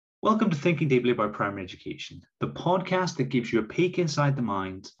Welcome to Thinking Deeply About Primary Education, the podcast that gives you a peek inside the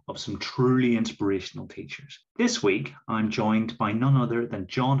minds of some truly inspirational teachers. This week, I'm joined by none other than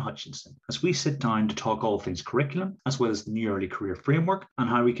Jon Hutchinson as we sit down to talk all things curriculum, as well as the new early career framework, and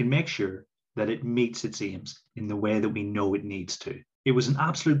how we can make sure that it meets its aims in the way that we know it needs to. It was an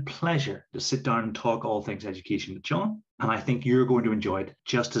absolute pleasure to sit down and talk all things education with Jon, and I think you're going to enjoy it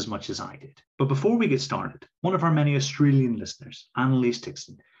just as much as I did. But before we get started, one of our many Australian listeners, Annalise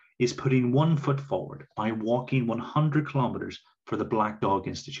Dixon, is putting one foot forward by walking 100 kilometres for the Black Dog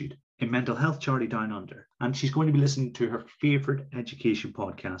Institute, a mental health charity down under. And she's going to be listening to her favourite education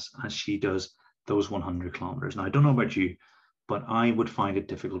podcast as she does those 100 kilometres. Now, I don't know about you, but I would find it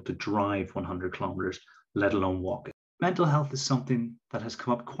difficult to drive 100 kilometres, let alone walk it. Mental health is something that has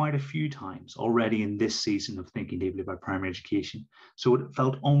come up quite a few times already in this season of Thinking Deeply About Primary Education, so it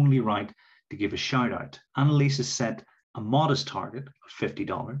felt only right to give a shout out. Annalise has set a modest target of $50,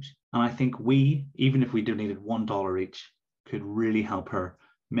 and I think we, even if we donated $1 each, could really help her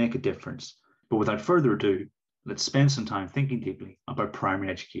make a difference. But without further ado, let's spend some time thinking deeply about primary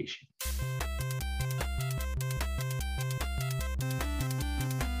education.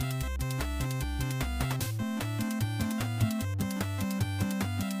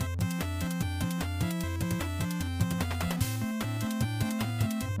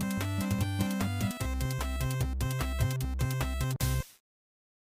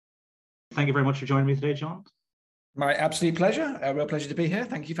 Thank you very much for joining me today, Jon. My absolute pleasure. A real pleasure to be here.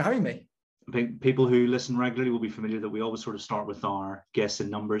 Thank you for having me. I think people who listen regularly will be familiar that we always sort of start with our guests and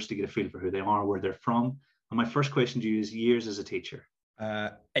numbers to get a feel for who they are, where they're from. And my first question to you is years as a teacher.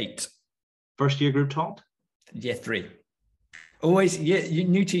 8. First year group taught? Year 3. Always,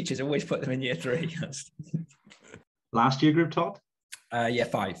 new teachers always put them in year 3. Last year group taught? Year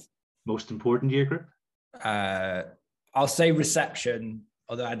 5. Most important year group? I'll say reception,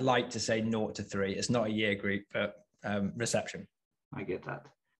 although I'd like to say 0 to 3. It's not a year group, but reception. I get that.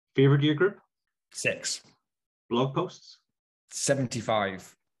 Favorite year group? 6. Blog posts?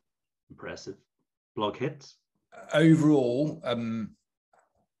 75. Impressive. Blog hits? Overall,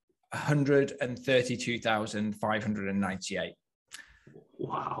 132,598.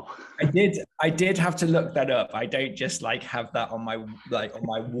 Wow. I did have to look that up. I don't just have that on my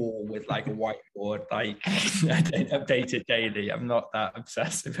wall with a whiteboard. I don't update it daily. I'm not that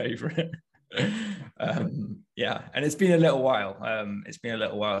obsessive over it. And it's been a little while. It's been a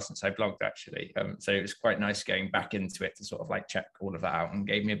little while since I blogged actually. So it was quite nice going back into it to sort of check all of that out, and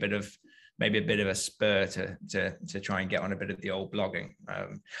gave me maybe a bit of a spur to try and get on a bit of the old blogging.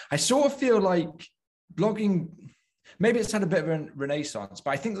 I sort of feel like blogging, maybe it's had a bit of a renaissance,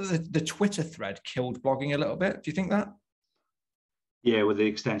 but I think that the Twitter thread killed blogging a little bit. Do you think that? Yeah, with the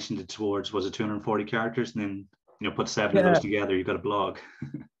extension towards, was it 240 characters? And then, put 7 of those together, you've got a blog.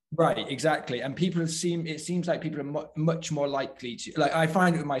 Right, exactly. And it seems like people are much more likely to, I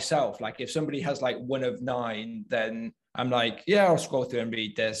find it with myself, if somebody has 1 of 9, then I'm I'll scroll through and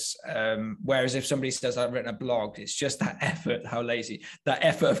read this. Whereas if somebody says I've written a blog, it's just that effort, how lazy, that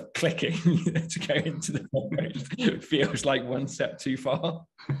effort of clicking to go into the blog feels like one step too far.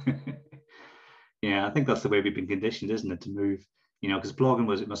 Yeah, I think that's the way we've been conditioned, isn't it? To move, because blogging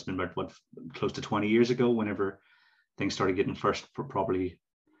it must have been about close to 20 years ago, whenever things started getting first properly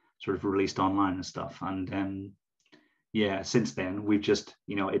sort of released online and stuff. And since then we've just,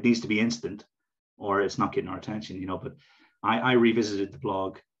 it needs to be instant, or it's not getting our attention, but I revisited the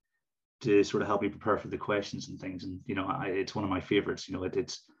blog to sort of help me prepare for the questions and things. And, it's one of my favorites,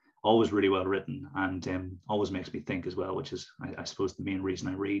 it's always really well written, and always makes me think as well, which is, I suppose, the main reason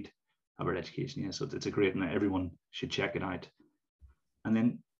I read about education. Yeah, so it's a great, and everyone should check it out. And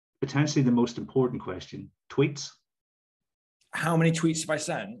then potentially the most important question, tweets. How many tweets have I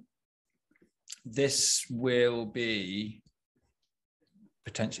sent? This will be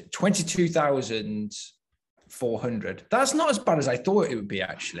potentially 22,400. That's not as bad as I thought it would be,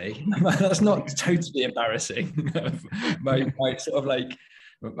 actually. That's not totally embarrassing. my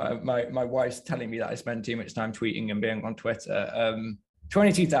wife's telling me that I spend too much time tweeting and being on Twitter.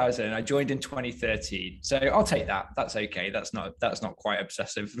 22,000. I joined in 2013, so I'll take that. That's okay. That's not quite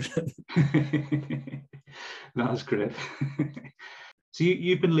obsessive. That's great. So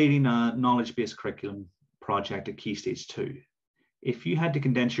you've been leading a knowledge-based curriculum project at Key Stage 2. If you had to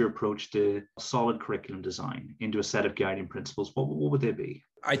condense your approach to solid curriculum design into a set of guiding principles, what would they be?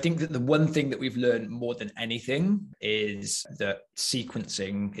 I think that the one thing that we've learned more than anything is that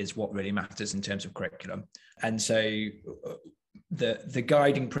sequencing is what really matters in terms of curriculum. And so the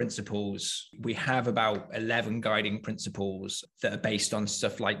guiding principles, we have about 11 guiding principles that are based on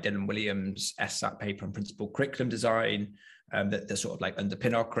stuff like Dylan Williams' SSAT paper on principal curriculum design, that sort of like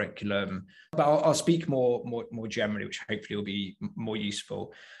underpin our curriculum. But I'll speak more generally, which hopefully will be more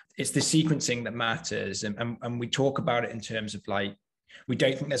useful. It's the sequencing that matters. And we talk about it in terms of like, we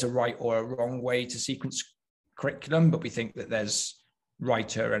don't think there's a right or a wrong way to sequence curriculum, but we think that there's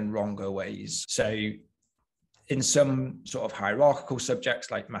righter and wronger ways. So in some sort of hierarchical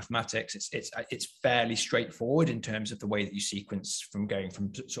subjects like mathematics, it's fairly straightforward in terms of the way that you sequence from going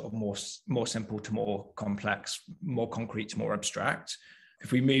from sort of more simple to more complex, more concrete to more abstract.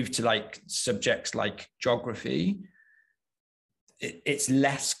 If we move to like subjects like geography, it's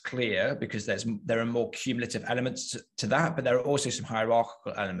less clear because there are more cumulative elements to that, but there are also some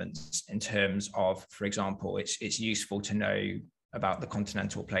hierarchical elements in terms of, for example, it's useful to know about the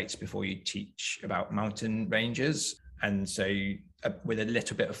continental plates before you teach about mountain ranges. And so with a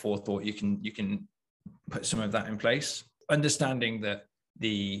little bit of forethought, you can put some of that in place. Understanding that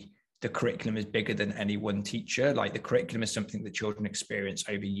the curriculum is bigger than any one teacher, like the curriculum is something that children experience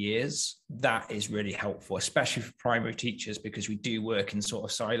over years. That is really helpful, especially for primary teachers, because we do work in sort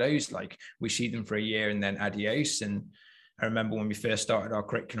of silos, like we see them for a year and then adios. And I remember when we first started our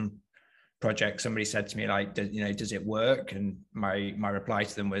curriculum project, somebody said to me like, does it work? And my reply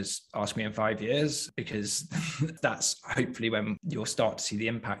to them was, ask me in 5 years, because that's hopefully when you'll start to see the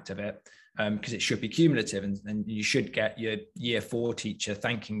impact of it, because it should be cumulative, and you should get your year 4 teacher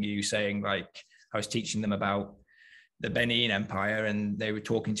thanking you, saying like, I was teaching them about the Benin Empire and they were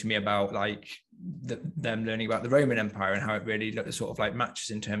talking to me about like them learning about the Roman Empire and how it really sort of like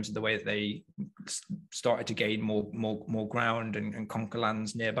matches in terms of the way that they started to gain more ground and conquer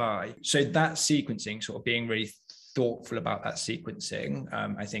lands nearby. So that sequencing, sort of being really thoughtful about that sequencing,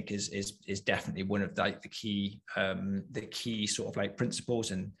 I think is definitely one of like the key sort of like principles,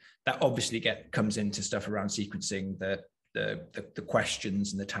 and that obviously comes into stuff around sequencing the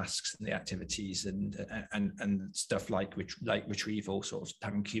questions and the tasks and the activities and stuff like retrieval, sort of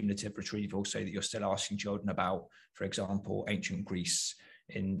having cumulative retrieval, so that you're still asking children about, for example, ancient Greece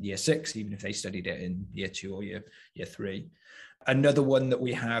in year 6, even if they studied it in year 2 or year 3. Another one that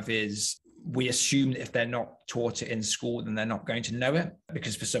we have is we assume that if they're not taught it in school, then they're not going to know it,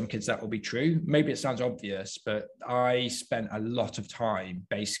 because for some kids that will be true. Maybe it sounds obvious, but I spent a lot of time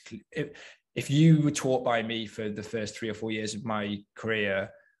basically, if you were taught by me for the first 3 or 4 years of my career,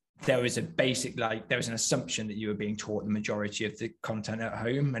 there was an assumption that you were being taught the majority of the content at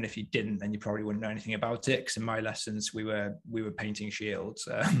home. And if you didn't, then you probably wouldn't know anything about it. Because in my lessons, we were painting shields,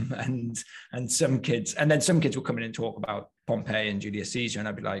 and some kids will come in and talk about Pompey and Julius Caesar. And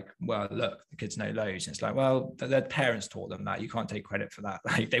I'd be like, well, look, the kids know loads. And it's like, well, their parents taught them that. You can't take credit for that.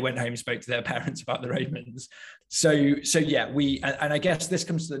 Like, they went home and spoke to their parents about the Romans. So yeah, and I guess this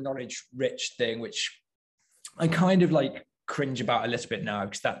comes to the knowledge rich thing, which I kind of like cringe about a little bit now,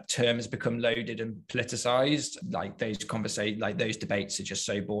 because that term has become loaded and politicized. Like those debates are just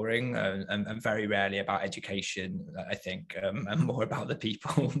so boring, and very rarely about education, I think, and more about the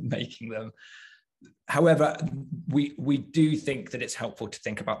people making them. However, we do think that it's helpful to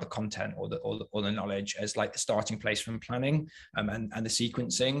think about the content or the knowledge as like the starting place from planning, and the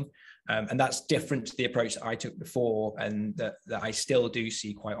sequencing. And that's different to the approach that I took before, and that I still do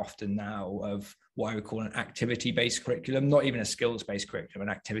see quite often now, of what I would call an activity-based curriculum, not even a skills-based curriculum,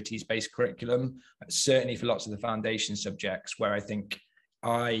 an activities-based curriculum, certainly for lots of the foundation subjects, where I think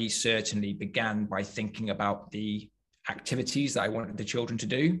I certainly began by thinking about the activities that I wanted the children to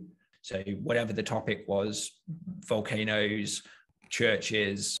do. So whatever the topic was, volcanoes,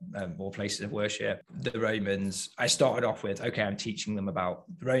 churches, or places of worship, the Romans, I started off with, okay, I'm teaching them about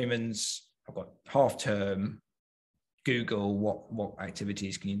the Romans. I've got half term. Google what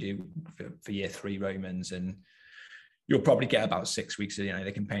activities can you do for year 3 Romans, and you'll probably get about 6 weeks.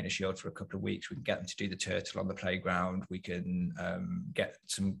 They can paint a shield for a couple of weeks. We can get them to do the turtle on the playground. We can get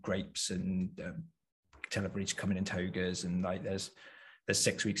some grapes and tell everybody to come in togas, and like there's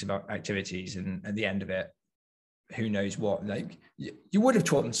 6 weeks of activities, and at the end of it, who knows what, like you would have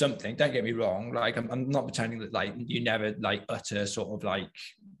taught them something, don't get me wrong. Like I'm not pretending that like you never like utter sort of like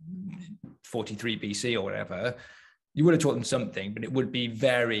 43 BC or whatever. You would have taught them something, but it would be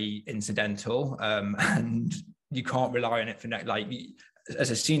very incidental, and you can't rely on it for like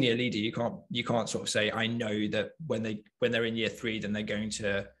as a senior leader, you can't sort of say, I know that when they're in year 3, then they're going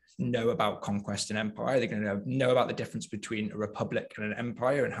to know about conquest and empire. They're going to know about the difference between a republic and an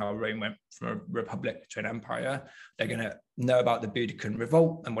empire, and how Rome went from a republic to an empire. They're going to know about the Boudiccan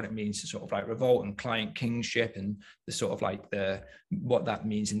revolt and what it means to sort of like revolt and client kingship, and the sort of like what that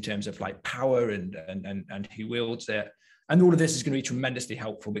means in terms of like power and who wields it. And all of this is going to be tremendously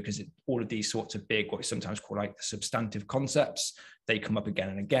helpful, because all of these sorts of big, what we sometimes call like the substantive concepts, they come up again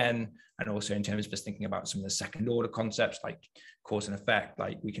and again. And also in terms of us thinking about some of the second order concepts like cause and effect,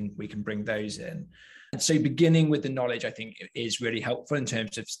 like we can bring those in. And so beginning with the knowledge, I think, is really helpful in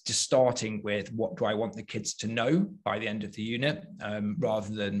terms of just starting with what do I want the kids to know by the end of the unit,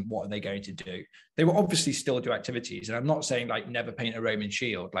 rather than what are they going to do. They will obviously still do activities. And I'm not saying like never paint a Roman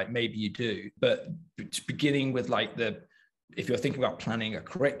shield, like maybe you do, but beginning with like if you're thinking about planning a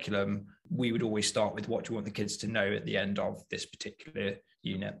curriculum, we would always start with what do you want the kids to know at the end of this particular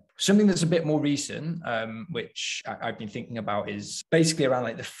unit. Something that's a bit more recent, which I've been thinking about, is basically around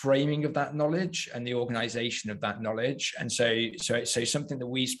like the framing of that knowledge and the organization of that knowledge. And so something that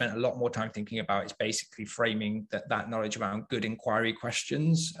we spent a lot more time thinking about is basically framing that knowledge around good inquiry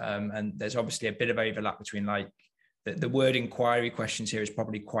questions. And there's obviously a bit of overlap between like the word inquiry questions here is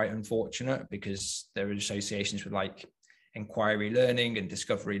probably quite unfortunate because there are associations with like inquiry learning and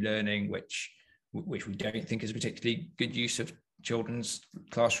discovery learning, which we don't think is a particularly good use of children's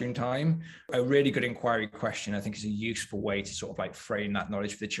classroom time. A really good inquiry question, I think, is a useful way to sort of like frame that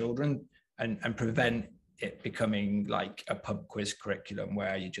knowledge for the children and prevent it becoming like a pub quiz curriculum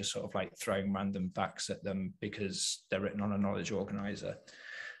where you're just sort of like throwing random facts at them because they're written on a knowledge organizer.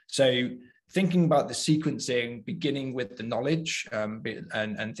 So thinking about the sequencing, beginning with the knowledge,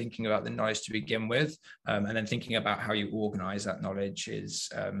 and thinking about the knowledge to begin with, and then thinking about how you organize that knowledge is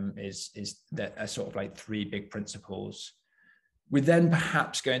that a sort of like three big principles. We then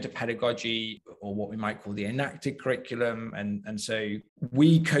perhaps go into pedagogy, or what we might call the enacted curriculum. And so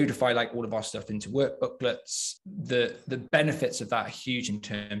we codify like all of our stuff into work booklets. The benefits of that are huge in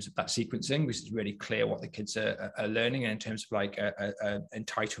terms of that sequencing, which is really clear what the kids are learning, and in terms of like a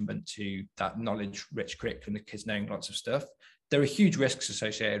entitlement to that knowledge-rich curriculum, the kids knowing lots of stuff. There are huge risks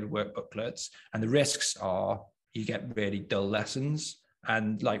associated with work booklets, and the risks are you get really dull lessons.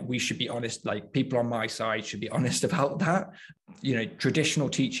 And like, we should be honest, like people on my side should be honest about that. You know, traditional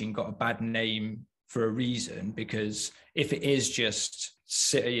teaching got a bad name for a reason, because if it is just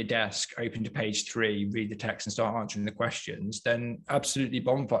sit at your desk, open to page 3, read the text and start answering the questions, then absolutely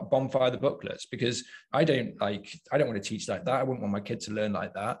bonfire the booklets, because I don't want to teach like that. I wouldn't want my kids to learn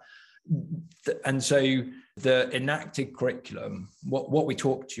like that. And so the enacted curriculum, what we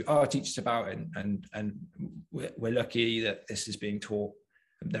talk to our teachers about, and we're lucky that this is being taught.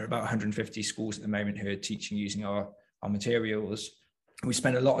 There are about 150 schools at the moment who are teaching using our materials. We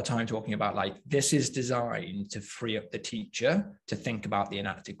spend a lot of time talking about like, this is designed to free up the teacher to think about the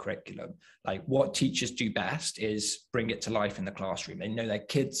enacted curriculum. Like, what teachers do best is bring it to life in the classroom. They know their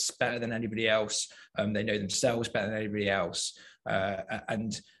kids better than anybody else. They know themselves better than anybody else.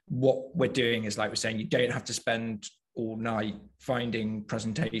 And what we're doing is, like we're saying, you don't have to spend all night finding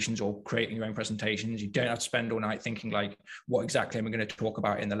presentations or creating your own presentations. You don't have to spend all night thinking like, what exactly am I going to talk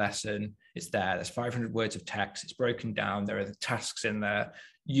about in the lesson? It's there. There's 500 words of text. It's broken down. There are the tasks in there.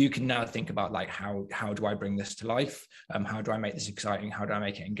 You can now think about like, how do I bring this to life? How do I make this exciting? How do I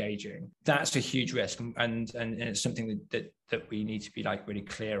make it engaging? That's a huge risk. And it's something that we need to be like really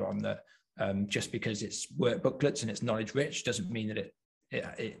clear on, that just because it's work booklets and it's knowledge rich doesn't mean that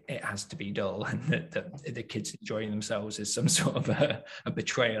it has to be dull, and that the kids enjoying themselves is some sort of a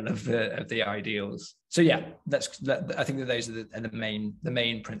betrayal of the ideals. So yeah, I think that those are the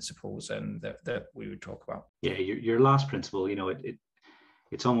main principles that we would talk about. Yeah, your last principle, you know,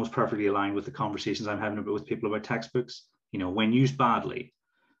 it's almost perfectly aligned with the conversations I'm having with people about textbooks. You know, when used badly,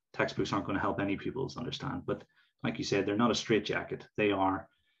 textbooks aren't going to help any pupils understand. But like you said, they're not a straitjacket. They are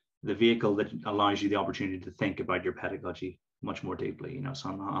the vehicle that allows you the opportunity to think about your pedagogy much more deeply, you know. So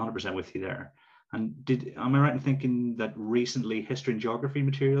I'm 100% with you there. And am I right in thinking that recently history and geography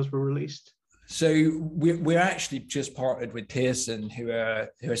materials were released? So we're actually just partnered with Pearson, who are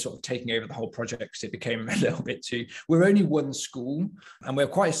sort of taking over the whole project, because it became a little bit too. We're only one school, and we're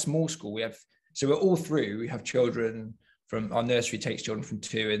quite a small school. We're all through. We have children from our nursery takes children from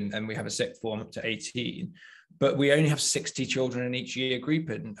 2, and we have a sixth form up to 18. But we only have 60 children in each year group,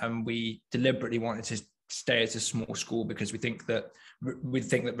 and we deliberately wanted to stay as a small school because we think that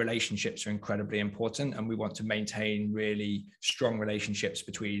relationships are incredibly important, and we want to maintain really strong relationships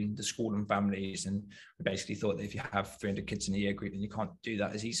between the school and families. And we basically thought that if you have 300 kids in a year group, then you can't do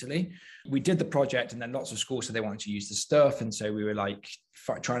that as easily. We did the project, and then lots of schools said they wanted to use the stuff, and so we were like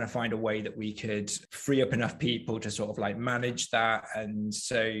trying to find a way that we could free up enough people to sort of like manage that. And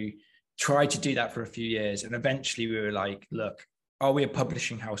so tried to do that for a few years, and eventually we were like, look, are we a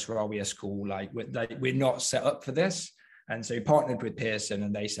publishing house or are we a school? Like we're not set up for this. And so we partnered with Pearson,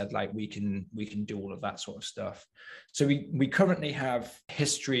 and they said like, we can do all of that sort of stuff. So we currently have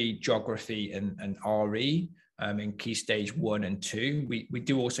history, geography and RE in Key Stage 1 and 2. We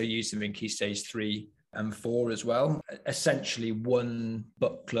do also use them in Key Stage 3 and 4 as well. Essentially 1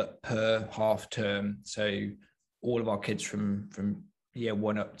 booklet per half term. So all of our kids from year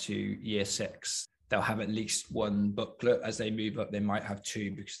 1 up to year 6, they'll have at least 1 booklet. As they move up, they might have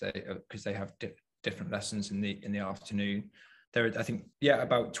 2 because they have different lessons in the afternoon. There are, I think,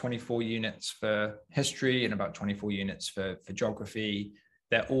 about 24 units for history and about 24 units for geography.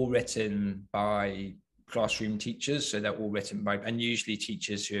 They're all written by classroom teachers, so they're all written by, and usually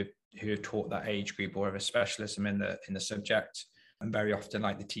teachers who have taught that age group or have a specialism in the subject. And very often,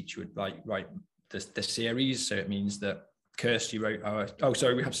 like, the teacher would write the series. So it means that Kirsty wrote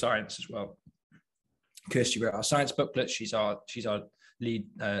we have science as well. Kirsty wrote our science booklet. She's our lead,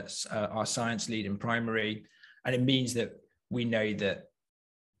 our science lead in primary, and it means that we know that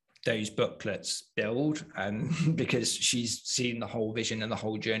those booklets build, and because she's seen the whole vision and the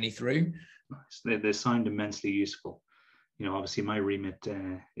whole journey through. They sound immensely useful. You know, obviously my remit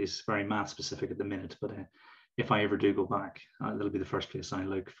is very math specific at the minute, but if I ever do go back, that'll be the first place I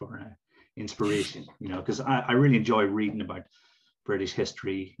look for inspiration, you know, because I really enjoy reading about British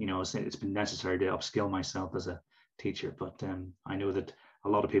history. You know, it's been necessary to upskill myself as a teacher, but I know that a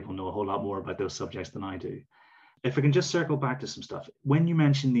lot of people know a whole lot more about those subjects than I do. If I can just circle back to some stuff, when you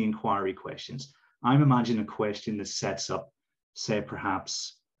mentioned the inquiry questions, I'm imagining a question that sets up, say,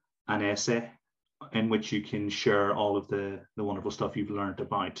 perhaps an essay in which you can share all of the wonderful stuff you've learned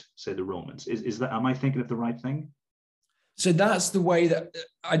about, say, the Romans. Is that, am I thinking of the right thing? So that's the way that,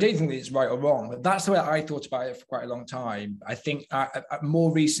 I don't think that it's right or wrong, but that's the way I thought about it for quite a long time. I think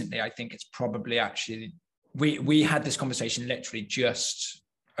more recently, I think it's probably actually, we had this conversation literally just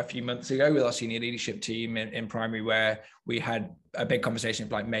a few months ago with our senior leadership team in primary, where we had a big conversation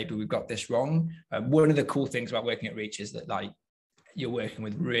of like, maybe we've got this wrong. One of the cool things about working at Reach is that, like, you're working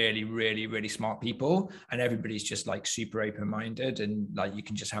with really, really, really smart people, and everybody's just like super open-minded, and like you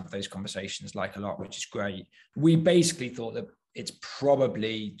can just have those conversations like a lot, which is great. We basically thought that it's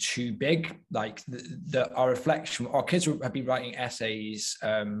probably too big. Like our reflection, our kids have been writing essays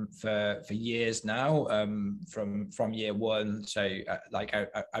for years now, from year 1. So like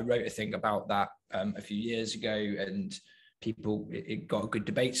I wrote a thing about that a few years ago, and it got a good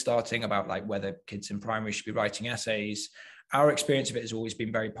debate starting about like whether kids in primary should be writing essays. Our experience of it has always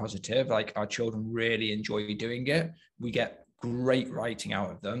been very positive. Like, our children really enjoy doing it. We get great writing out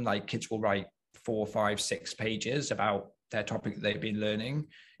of them. Like, kids will write 4, 5, 6 pages about their topic that they've been learning.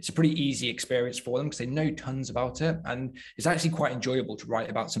 It's a pretty easy experience for them because they know tons about it. And it's actually quite enjoyable to write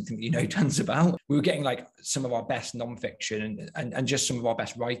about something that you know tons about. We were getting like some of our best nonfiction and just some of our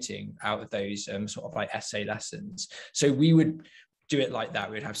best writing out of those sort of like essay lessons. So we would do it like that.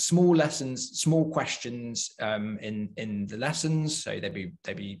 We'd have small lessons, small questions in the lessons. So they'd be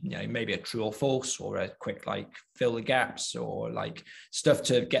you know, maybe a true or false, or a quick like fill the gaps, or like stuff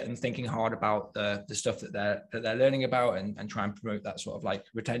to get them thinking hard about the stuff that they're learning about, and try and promote that sort of like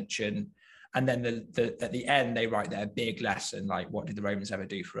retention. And then at the end they write their big lesson, like what did the Romans ever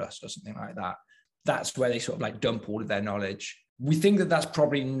do for us, or something like that. That's where they sort of like dump all of their knowledge. We think that that's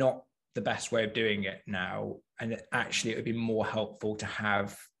probably not the best way of doing it now, and actually it would be more helpful to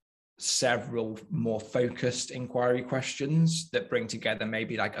have several more focused inquiry questions that bring together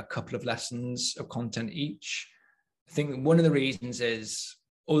maybe like a couple of lessons of content each. I think one of the reasons is,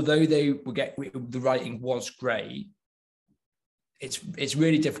 although the writing was great, it's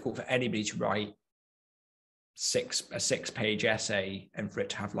really difficult for anybody to write a 6-page essay and for it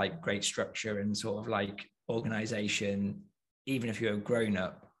to have like great structure and sort of like organization, even if you're a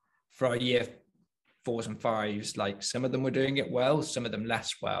grown-up. For our year 4s and 5s, like some of them were doing it well, some of them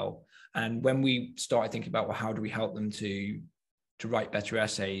less well. And when we started thinking about, well, how do we help them to write better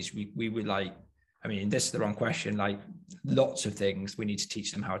essays, we were like, I mean, this is the wrong question, like lots of things. We need to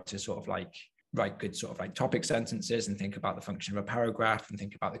teach them how to sort of like write good sort of like topic sentences, and think about the function of a paragraph, and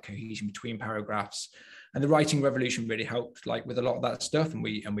think about the cohesion between paragraphs. And the writing revolution really helped like with a lot of that stuff. And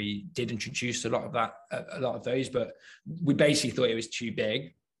we did introduce a lot of those, but we basically thought it was too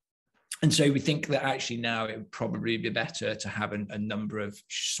big. And so we think that actually now it would probably be better to have a number of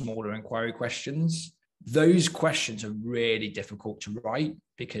smaller inquiry questions. Those questions are really difficult to write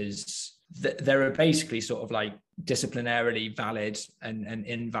because there are basically sort of like disciplinarily valid and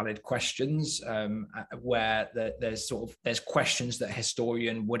invalid questions, where there's questions that a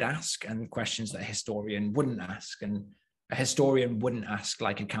historian would ask and questions that a historian wouldn't ask. And a historian wouldn't ask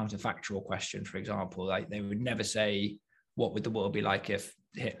like a counterfactual question, for example. Like they would never say, what would the world be like if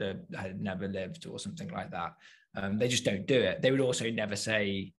Hitler had never lived, or something like that. They just don't do it. They would also never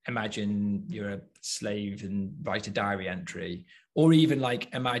say, imagine you're a slave and write a diary entry. Or even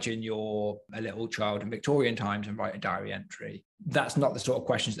like imagine you're a little child in Victorian times and write a diary entry. That's not the sort of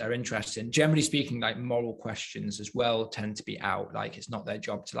questions they're interested in. Generally speaking, like moral questions as well tend to be out. Like it's not their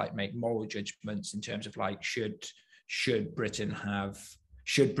job to like make moral judgments in terms of like should Britain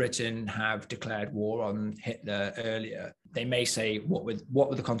have declared war on Hitler earlier? They may say what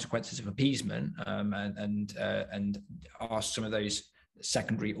were the consequences of appeasement, and ask some of those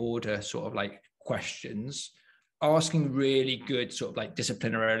secondary order sort of like questions. Asking really good sort of like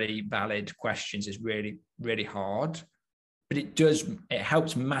disciplinarily valid questions is really, really hard, but it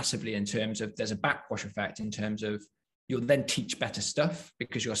helps massively in terms of there's a backwash effect in terms of you'll then teach better stuff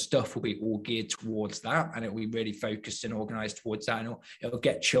because your stuff will be all geared towards that, and it will be really focused and organized towards that, and it'll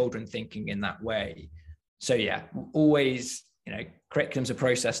get children thinking in that way. So yeah, always, curriculum's a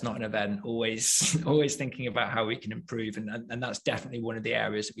process, not an event. Always thinking about how we can improve, and that's definitely one of the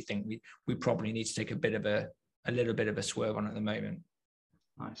areas that we think we probably need to take a little bit of a swerve on at the moment.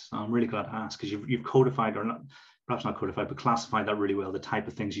 Nice. I'm really glad to ask because you've codified, or not, perhaps not codified, but classified that really well, the type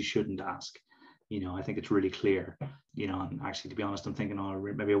of things you shouldn't ask. I think it's really clear, and actually, to be honest, I'm thinking,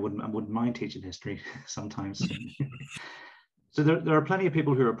 maybe I wouldn't mind teaching history sometimes. So there are plenty of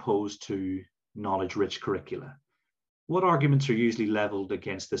people who are opposed to knowledge-rich curricula. What arguments are usually leveled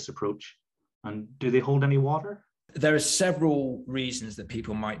against this approach? And do they hold any water? There are several reasons that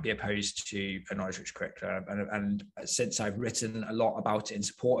people might be opposed to a knowledge-rich curriculum, and since I've written a lot about it in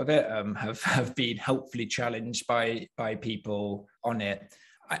support of it, have been helpfully challenged by people on it.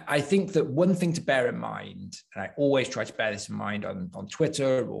 I think that one thing to bear in mind, and I always try to bear this in mind on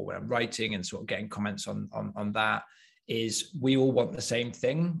Twitter or when I'm writing and sort of getting comments on that, is we all want the same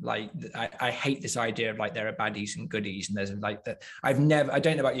thing. Like I hate this idea of like there are baddies and goodies, and there's like that. I don't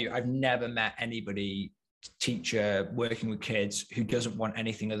know about you, I've never met anybody, teacher working with kids, who doesn't want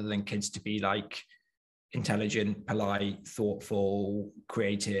anything other than kids to be like intelligent, polite, thoughtful,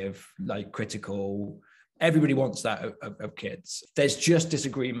 creative, like critical. Everybody wants that of kids. There's just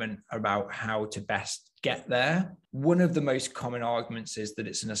disagreement about how to best get there. One of the most common arguments is that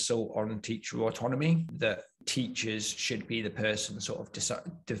it's an assault on teacher autonomy, that teachers should be the person sort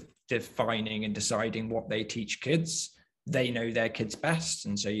of defining and deciding what they teach kids. They know their kids best.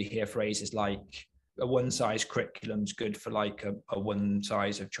 And so you hear phrases like a one-size curriculum's good for like a one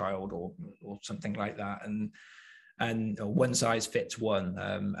size of child or something like that. And one size fits one,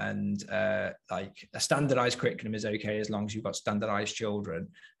 like a standardized curriculum is okay as long as you've got standardized children.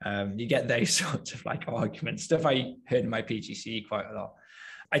 You get those sorts of like arguments, stuff I heard in my PGCE quite a lot.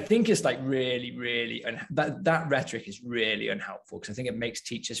 I think it's like really, really, and that rhetoric is really unhelpful because I think it makes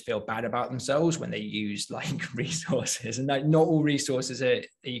teachers feel bad about themselves when they use like resources, and like not all resources are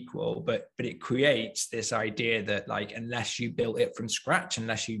equal, but it creates this idea that like unless you built it from scratch,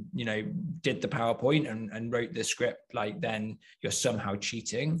 unless you did the PowerPoint and wrote the script, like then you're somehow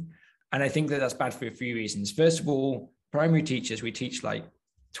cheating. And I think that that's bad for a few reasons. First of all, primary teachers, we teach like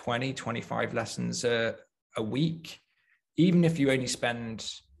 20-25 lessons a week. Even if you only spend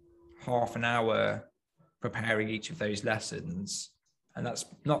half an hour preparing each of those lessons, and that's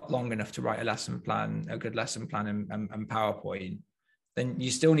not long enough to write a lesson plan, a good lesson plan and PowerPoint, then you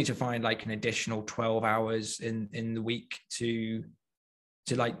still need to find like an additional 12 hours in the week to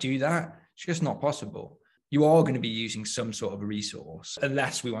like do that. It's just not possible. You are going to be using some sort of a resource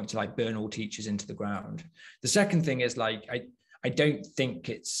unless we want to like burn all teachers into the ground. The second thing is like, I don't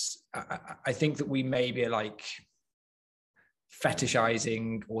think I think that we maybe are like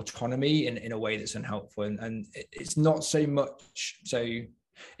fetishizing autonomy in a way that's unhelpful, and it's not so much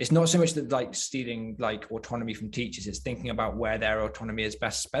that like stealing like autonomy from teachers. It's thinking about where their autonomy is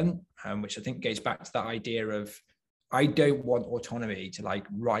best spent, which I think goes back to that idea of I don't want autonomy to like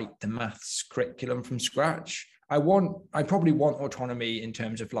write the maths curriculum from scratch. I probably want autonomy in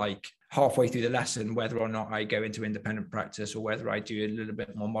terms of like halfway through the lesson, whether or not I go into independent practice or whether I do a little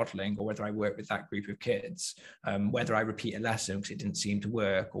bit more modeling or whether I work with that group of kids, whether I repeat a lesson because it didn't seem to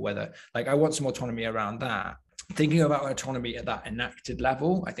work, or whether like I want some autonomy around that. Thinking about autonomy at that enacted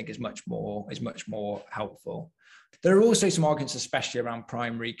level, I think is much more helpful. There are also some arguments, especially around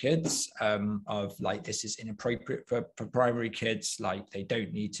primary kids, of like this is inappropriate for primary kids. Like they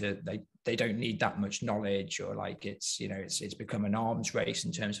don't need that much knowledge, or like it's become an arms race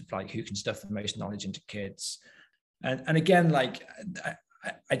in terms of like who can stuff the most knowledge into kids. And again, like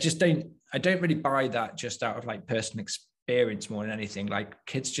I don't really buy that just out of like personal experience more than anything. Like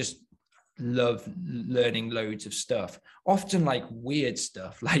kids just love learning loads of stuff, often like weird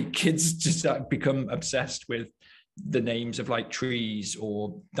stuff. Like kids just become obsessed with the names of like trees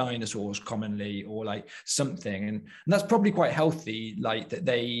or dinosaurs commonly, or like something, and that's probably quite healthy. Like that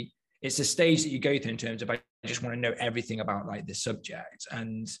it's a stage that you go through in terms of just want to know everything about like this subject.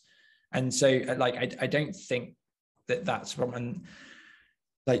 And so like, I don't think that's from, and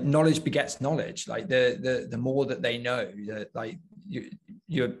like knowledge begets knowledge. Like the more that they know, that like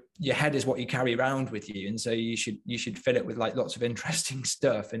your head is what you carry around with you, and so you should fill it with like lots of interesting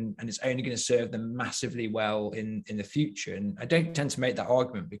stuff, and it's only going to serve them massively well in the future. And I don't tend to make that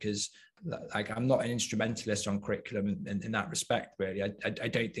argument because like I'm not an instrumentalist on curriculum in that respect, really. I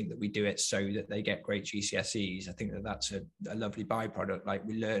don't think that we do it so that they get great GCSEs. I think that that's a lovely byproduct. Like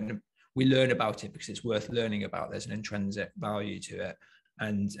we learn about it because it's worth learning about. There's an intrinsic value to it,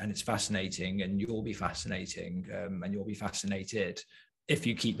 and it's fascinating, and you'll be fascinating, and you'll be fascinated if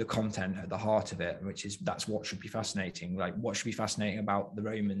you keep the content at the heart of it, that's what should be fascinating. Like what should be fascinating about the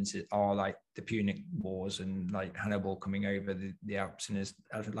Romans are like the Punic Wars and like Hannibal coming over the Alps, and is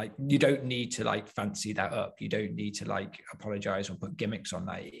like, you don't need to like fancy that up. You don't need to like apologize or put gimmicks on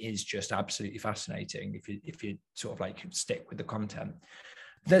that. It is just absolutely fascinating if you sort of like stick with the content.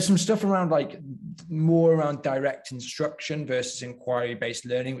 There's some stuff around like more around direct instruction versus inquiry-based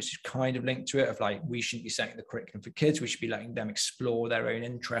learning, which is kind of linked to it, of like, we shouldn't be setting the curriculum for kids. We should be letting them explore their own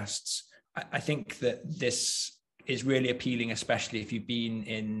interests. I think that this is really appealing, especially if you've been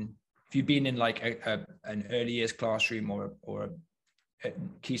in like an early years classroom or a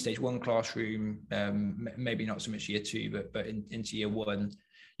key stage 1 classroom, maybe not so much year 2, but into year 1,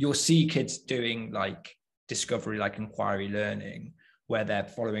 you'll see kids doing like discovery, like inquiry learning, where they're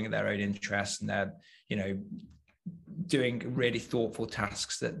following their own interests and they're, you know, doing really thoughtful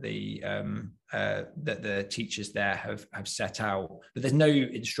tasks that the teachers there have set out. But there's no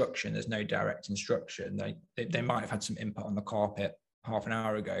instruction, there's no direct instruction. They might have had some input on the carpet half an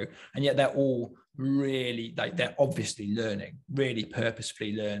hour ago, and yet they're all really like, they're obviously learning, really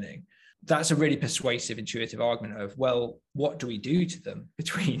purposefully learning. That's a really persuasive, intuitive argument of, well, what do we do to them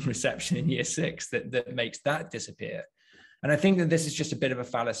between reception and year 6 that makes that disappear? And I think that this is just a bit of a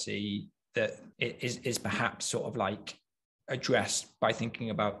fallacy that is perhaps sort of like addressed by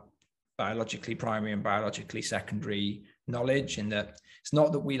thinking about biologically primary and biologically secondary knowledge, and that it's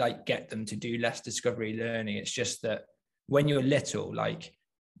not that we like get them to do less discovery learning. It's just that when you're little, like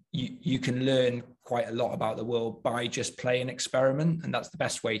you can learn quite a lot about the world by just play and experiment. And that's the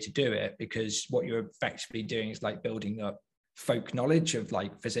best way to do it, because what you're effectively doing is like building up folk knowledge of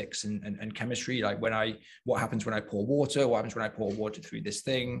like physics and chemistry. Like what happens when I pour water, what happens when I pour water through this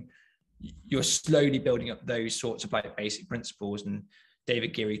thing. You're slowly building up those sorts of like basic principles, and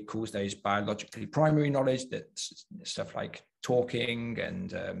David Geary calls those biologically primary knowledge. That's stuff like talking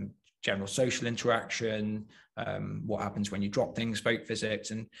and general social interaction, what happens when you drop things, folk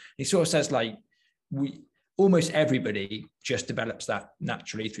physics. And he sort of says like, almost everybody just develops that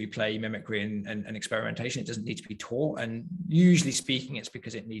naturally through play, mimicry, and experimentation. It doesn't need to be taught. And usually speaking, it's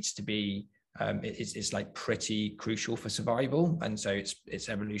because it needs to be, it's like pretty crucial for survival. And so it's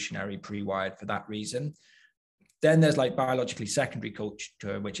evolutionary pre-wired for that reason. Then there's like biologically secondary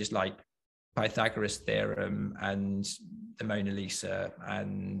culture, which is like Pythagoras theorem and the Mona Lisa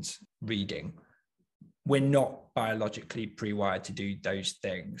and reading. We're not biologically pre-wired to do those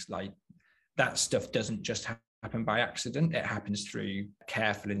things. Like, that stuff doesn't just happen by accident. It happens through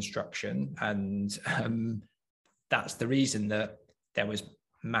careful instruction. And that's the reason that there was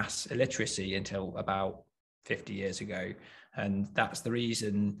mass illiteracy until about 50 years ago. And that's the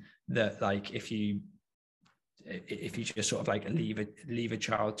reason that, like, if you just sort of like leave a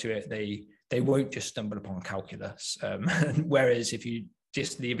child to it, they won't just stumble upon calculus. Whereas if you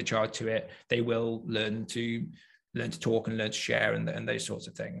just leave a child to it, they will learn to talk and learn to share and those sorts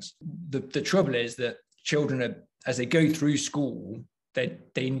of things. The trouble is that children are, as they go through school, they're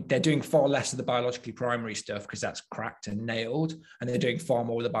doing far less of the biologically primary stuff because that's cracked and nailed, and they're doing far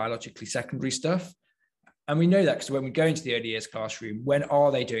more of the biologically secondary stuff. And we know that because when we go into the early years classroom, when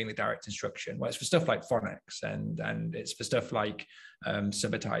are they doing the direct instruction? Well, it's for stuff like phonics and it's for stuff like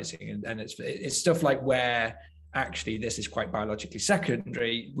subitizing, and it's stuff like where actually this is quite biologically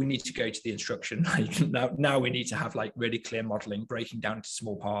secondary. We need to go to the instruction. Like now we need to have like really clear modeling, breaking down into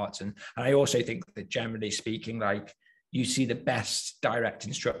small parts. And I also think that generally speaking, like, you see the best direct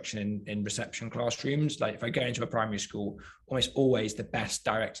instruction in reception classrooms. Like if I go into a primary school, almost always the best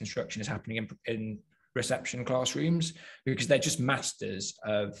direct instruction is happening in reception classrooms, because they're just masters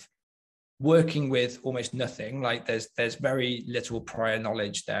of working with almost nothing. Like there's very little prior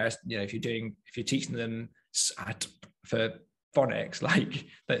knowledge there. You know, if you're teaching them for phonics, like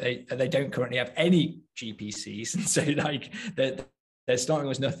they don't currently have any GPCs, and so like they're starting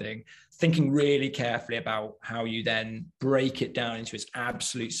with nothing, thinking really carefully about how you then break it down into its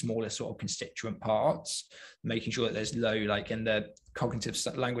absolute smallest sort of constituent parts, making sure that there's low, like in the cognitive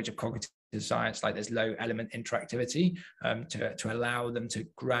language of cognitive science, like there's low element interactivity to allow them to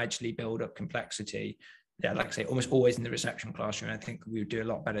gradually build up complexity. Yeah, like I say, almost always in the reception classroom. I think we would do a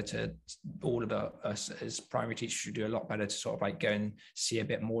lot better to, all of us as primary teachers should do a lot better to sort of like go and see a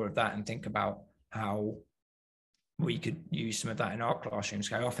bit more of that and think about how we could use some of that in our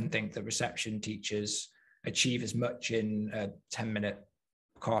classrooms. I often think that reception teachers achieve as much in a 10-minute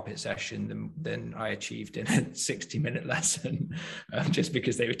carpet session than I achieved in a 60-minute lesson, just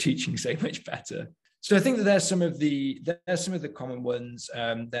because they were teaching so much better. So I think that there's some of the common ones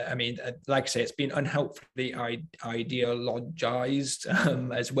that, I mean, like I say, it's been unhelpfully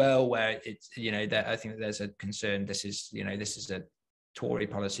ideologized as well, where it's, you know, that I think that there's a concern. This is a Tory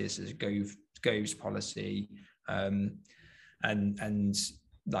policy. This is a Gove's policy, and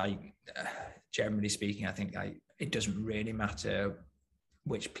like generally speaking, I think it doesn't really matter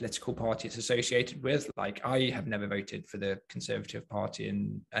which political party it's associated with. Like, I have never voted for the Conservative Party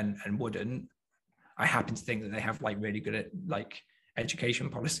and wouldn't. I happen to think that they have like really good at like education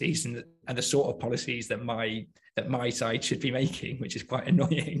policies and the sort of policies that my side should be making, which is quite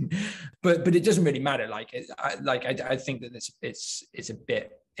annoying. But it doesn't really matter. I think that it's a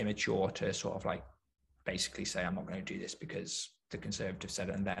bit immature to sort of like basically say I'm not going to do this because the Conservatives said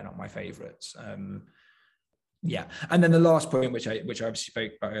it and they're not my favourites. Yeah, and then the last point, which I obviously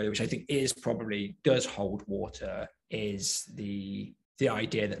spoke about earlier, which I think does hold water, is the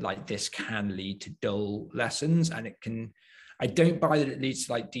idea that like this can lead to dull lessons, and I don't buy that it leads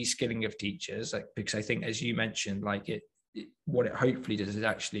to like de-skilling of teachers, like, because I think, as you mentioned, like what it hopefully does is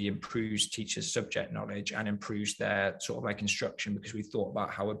actually improves teachers' subject knowledge and improves their sort of like instruction, because we thought about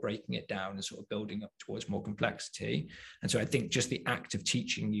how we're breaking it down and sort of building up towards more complexity. And so I think just the act of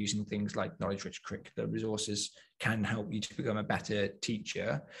teaching using things like knowledge-rich curricular resources can help you to become a better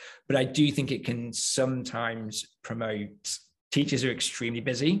teacher. But I do think it can sometimes promote teachers who are extremely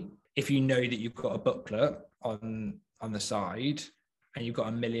busy. If you know that you've got a booklet on the side and you've got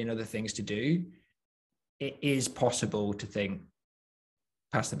a million other things to do, it is possible to think,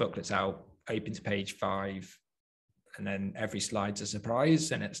 pass the booklets out, open to page 5, and then every slide's a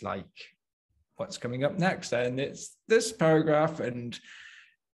surprise, and it's like, what's coming up next? And it's this paragraph, and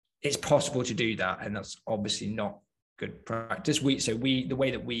it's possible to do that, and that's obviously not good practice. The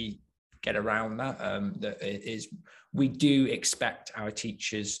way that we get around that is we do expect our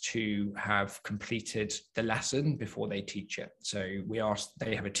teachers to have completed the lesson before they teach it. So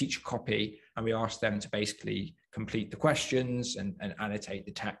they have a teacher copy, and we ask them to basically complete the questions and annotate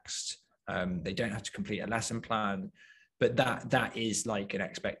the text. They don't have to complete a lesson plan, but that is like an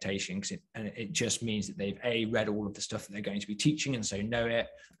expectation, and it just means that they've read all of the stuff that they're going to be teaching, and so know it,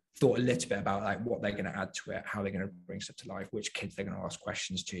 thought a little bit about like what they're going to add to it, how they're going to bring stuff to life, which kids they're going to ask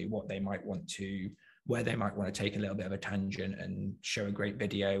questions to, where they might want to take a little bit of a tangent and show a great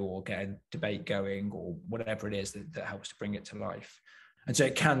video or get a debate going or whatever it is that helps to bring it to life. And so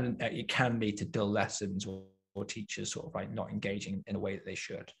it can lead to dull lessons or teachers sort of like not engaging in a way that they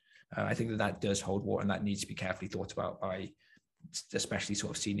should. I think that does hold water, and that needs to be carefully thought about by especially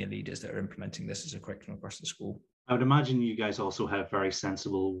sort of senior leaders that are implementing this as a curriculum across the school. I would imagine you guys also have very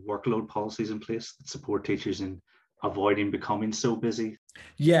sensible workload policies in place that support teachers in avoiding becoming so busy.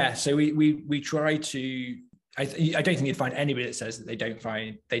 Yeah, so we try to. I don't think you'd find anybody that says that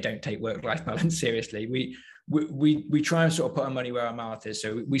they don't take work-life balance seriously. We try and sort of put our money where our mouth is.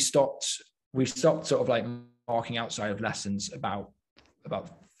 So we stopped sort of like marking outside of lessons about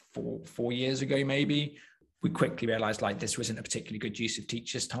 4 years ago, maybe. We quickly realized like this wasn't a particularly good use of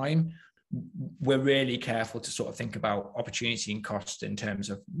teachers' time. We're really careful to sort of think about opportunity and cost in terms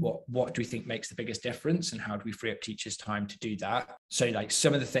of what do we think makes the biggest difference, and how do we free up teachers' time to do that. So like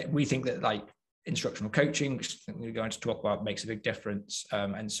some of the things we think that like instructional coaching, which I think we're going to talk about, makes a big difference.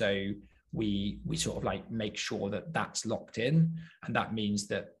 And so we sort of like make sure that that's locked in, and that means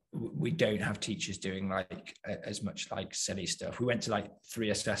that we don't have teachers doing like as much like silly stuff. We went to like 3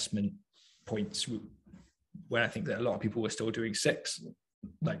 assessment points when I think that a lot of people were still doing 6.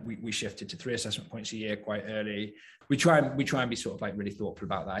 Like we shifted to 3 assessment points a year quite early. We try and be sort of like really thoughtful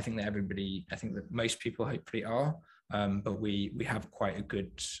about that. I think that most people hopefully are, but we have quite a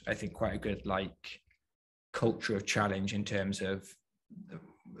good like culture of challenge in terms of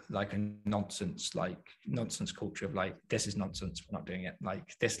like a nonsense culture of like, this is nonsense, we're not doing it.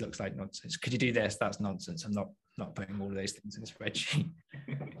 Like, this looks like nonsense. Could you do this? That's nonsense. I'm not putting all of those things in a spreadsheet.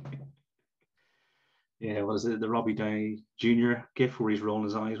 Yeah, was it the Robbie Downey Jr. gif where he's rolling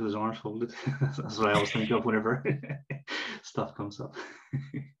his eyes with his arms folded? That's what I always think of whenever stuff comes up.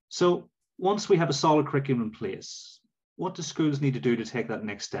 So once we have a solid curriculum in place, what do schools need to do to take that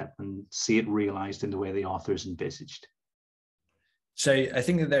next step and see it realised in the way the authors envisaged? So I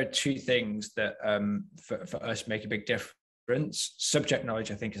think that there are two things that for us make a big difference. Subject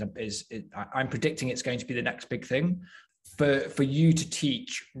knowledge, I think, I'm predicting it's going to be the next big thing. For you to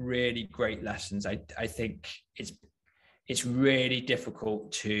teach really great lessons, I think it's really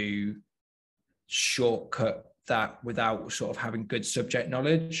difficult to shortcut that without sort of having good subject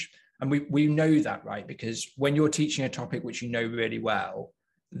knowledge. And we know that, right? Because when you're teaching a topic which you know really well,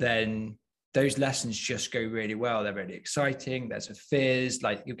 then those lessons just go really well. They're really exciting. There's a fizz,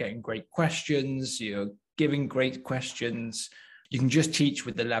 like you're getting great questions, you're giving great questions. You can just teach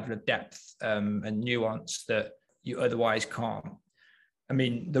with the level of depth and nuance that you otherwise can't. I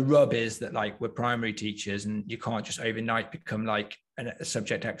mean, the rub is that like we're primary teachers and you can't just overnight become like a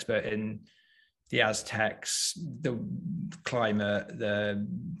subject expert in the Aztecs, the climate, the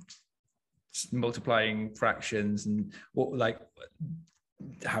multiplying fractions, and what, like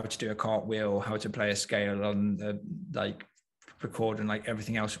how to do a cartwheel, how to play a scale on the like record, and like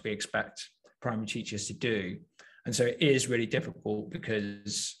everything else we expect primary teachers to do. And so it is really difficult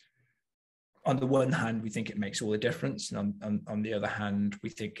because on the one hand, we think it makes all the difference. And on the other hand, we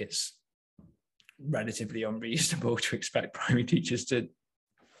think it's relatively unreasonable to expect primary teachers to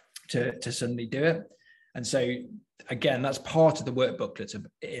suddenly do it. And so again, that's part of the work booklets of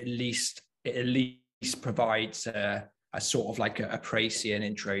it at least provides a sort of like a précis and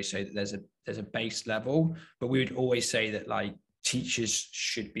intro, so that there's a base level. But we would always say that like teachers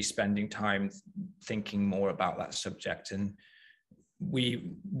should be spending time thinking more about that subject. And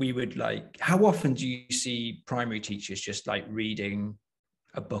we would like, how often do you see primary teachers just like reading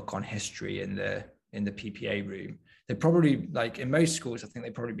a book on history in the PPA room? They probably, like in most schools, I think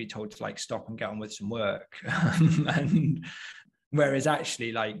they'd probably be told to like stop and get on with some work. And whereas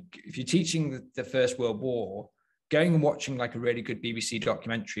actually, like if you're teaching the First World War, going and watching like a really good BBC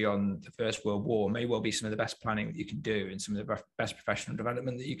documentary on the First World War may well be some of the best planning that you can do and some of the best professional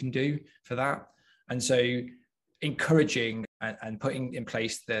development that you can do for that. And so encouraging and putting in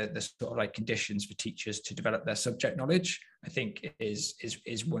place the sort of like conditions for teachers to develop their subject knowledge, I think is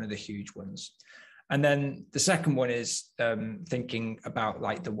one of the huge ones. And then the second one is thinking about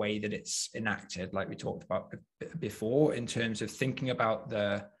like the way that it's enacted, like we talked about before, in terms of thinking about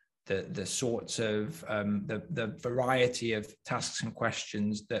the sorts of the variety of tasks and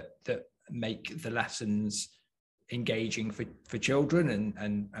questions that make the lessons engaging for children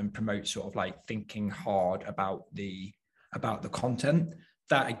and promote sort of like thinking hard about the content.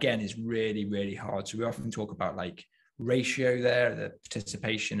 That again is really, really hard. So we often talk about like ratio there, the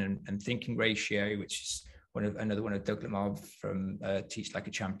participation and thinking ratio, which is another one of Doug Lamar from Teach Like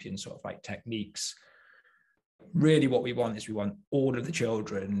a Champion sort of like techniques. Really what we want all of the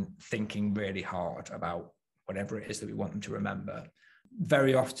children thinking really hard about whatever it is that we want them to remember.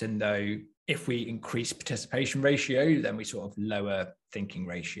 Very often though, if we increase participation ratio, then we sort of lower thinking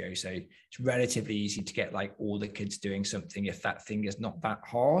ratio. So it's relatively easy to get like all the kids doing something if that thing is not that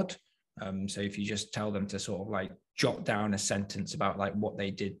hard. So if you just tell them to sort of like jot down a sentence about like what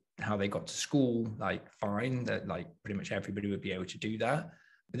they did, how they got to school, like fine, that like pretty much everybody would be able to do that,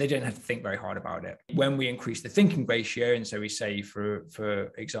 but they don't have to think very hard about it. When we increase the thinking ratio, and so we say, for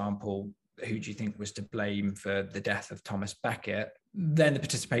example, who do you think was to blame for the death of Thomas Becket, then the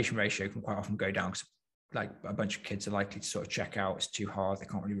participation ratio can quite often go down, because like a bunch of kids are likely to sort of check out, it's too hard, they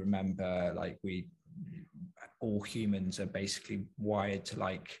can't really remember. Like all humans are basically wired to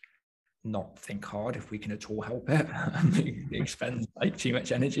like not think hard if we can at all help it. It expends like too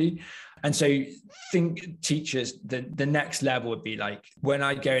much energy. And so think teachers, the next level would be like, when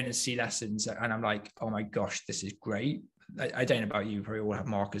I go in and see lessons and I'm like, oh my gosh, this is great. I don't know about you, probably all have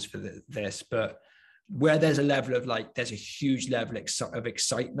markers for this, but where there's a level of like, there's a huge level of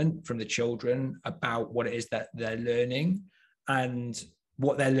excitement from the children about what it is that they're learning, and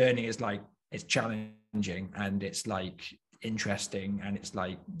what they're learning is like, it's challenging and it's like interesting, and it's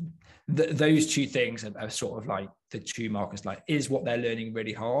like those two things are sort of like the two markers. Like, is what they're learning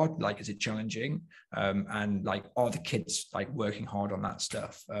really hard? Like, is it challenging? And like, are the kids like working hard on that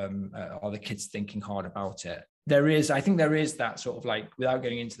stuff? Are the kids thinking hard about it? I think there is that sort of like, without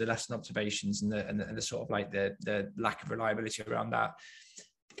going into the lesson observations and the sort of like the lack of reliability around that,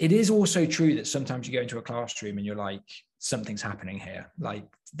 it is also true that sometimes you go into a classroom and you're like, something's happening here. Like,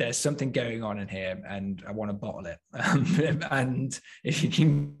 there's something going on in here and I want to bottle it. And if you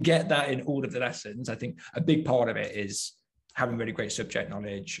can get that in all of the lessons, I think a big part of it is having really great subject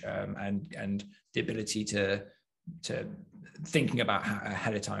knowledge, and the ability to thinking about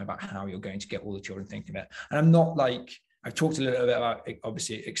ahead of time about how you're going to get all the children thinking about it. And I'm not like, I've talked a little bit about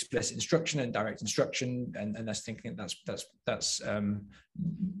obviously explicit instruction and direct instruction, and that's thinking that's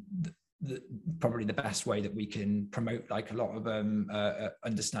probably the best way that we can promote like a lot of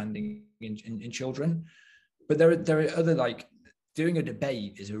understanding in children. But there are other, like, doing a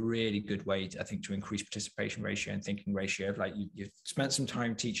debate is a really good way to, I think, to increase participation ratio and thinking ratio. Of like, you've spent some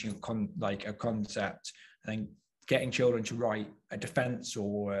time teaching a concept, and then getting children to write a defense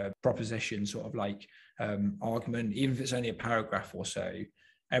or a proposition sort of like argument, even if it's only a paragraph or so.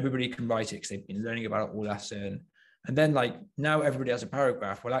 Everybody can write it because they've been learning about it all lesson. And then, like, now everybody has a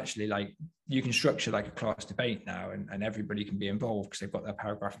paragraph. Well, actually, like, you can structure like a class debate now, and everybody can be involved because they've got their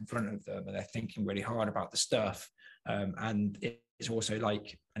paragraph in front of them and they're thinking really hard about the stuff. And it's also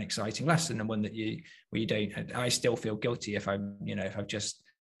like an exciting lesson, and one that you don't. I still feel guilty if I've just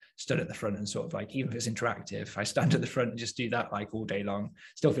stood at the front and sort of like, even if it's interactive, if I stand at the front and just do that like all day long,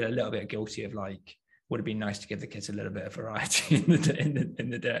 still feel a little bit guilty of like, would have been nice to give the kids a little bit of variety in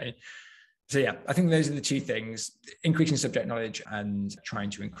the day. So yeah, I think those are the two things: increasing subject knowledge and trying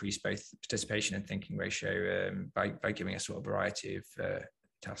to increase both participation and thinking ratio by giving a sort of variety of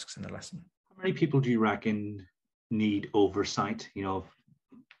tasks in the lesson. How many people do you reckon need oversight?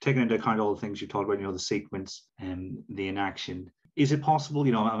 Taking into account all the things you talked about, the sequence and the inaction. Is it possible,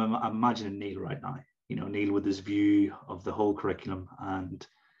 I'm imagining Neil right now, Neil with his view of the whole curriculum and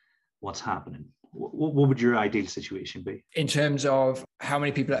what's happening. What would your ideal situation be? In terms of how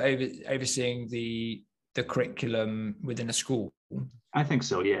many people are overseeing the curriculum within a school? I think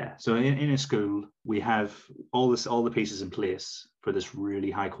so, yeah. So in a school, we have all the pieces in place for this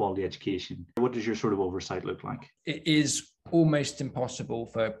really high quality education. What does your sort of oversight look like? It is almost impossible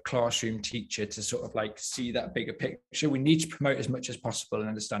for a classroom teacher to sort of like see that bigger picture. We need to promote as much as possible an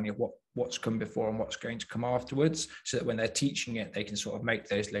understanding of what's come before and what's going to come afterwards, so that when they're teaching it, they can sort of make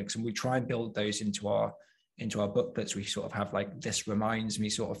those links. And we try and build those into our booklets. We sort of have like this reminds me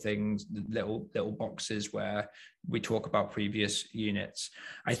sort of things, little boxes where we talk about previous units.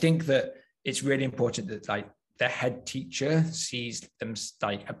 I think that it's really important that like the head teacher sees them,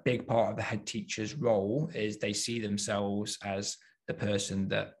 like a big part of the head teacher's role is they see themselves as the person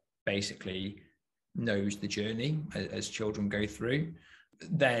that basically knows the journey as children go through.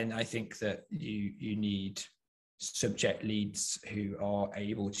 Then I think that you need subject leads who are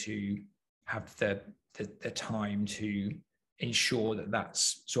able to have the time to ensure that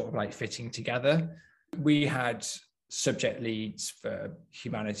that's sort of like fitting together. We had subject leads for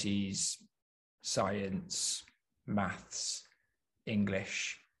humanities, science, maths,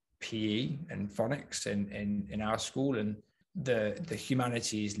 English, PE, and phonics in our school. And the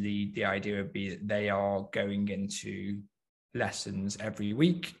humanities lead, the idea would be that they are going into lessons every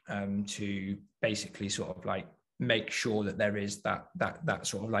week to basically sort of like make sure that there is that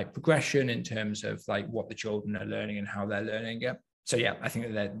sort of like progression in terms of like what the children are learning and how they're learning it. So yeah, I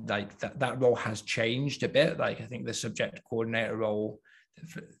think that like that role has changed a bit. Like I think the subject coordinator role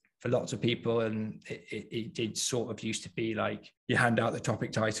for lots of people, and it did sort of used to be like you hand out the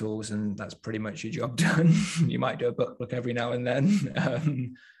topic titles and that's pretty much your job done. You might do a book look every now and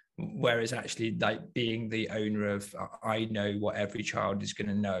then. Whereas actually like being the owner of, I know what every child is going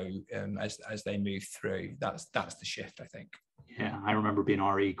to know as they move through. That's the shift, I think. Yeah, I remember being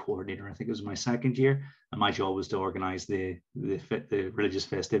RE coordinator. I think it was my second year, and my job was to organise the religious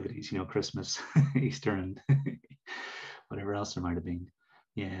festivities, Christmas, Easter, and whatever else there might have been.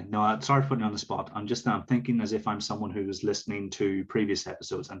 Yeah, no, sorry for putting you on the spot. I'm thinking as if I'm someone who was listening to previous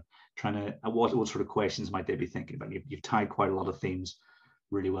episodes and trying to what sort of questions might they be thinking about. You've tied quite a lot of themes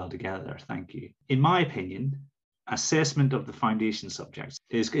really well together. Thank you. In my opinion, assessment of the foundation subjects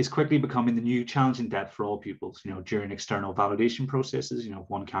is quickly becoming the new challenge in depth for all pupils, during external validation processes, of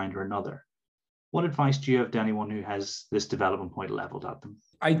one kind or another. What advice do you have to anyone who has this development point leveled at them?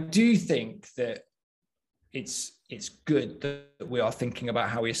 I do think that it's good that we are thinking about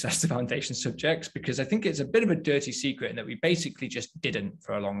how we assess the foundation subjects, because I think it's a bit of a dirty secret in that we basically just didn't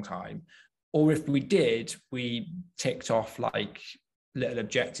for a long time. Or if we did, we ticked off like little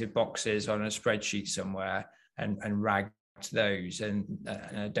objective boxes on a spreadsheet somewhere and ragged those. And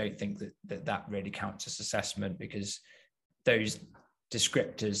I don't think that really counts as assessment, because those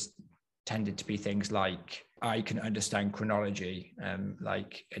descriptors tended to be things like, I can understand chronology, and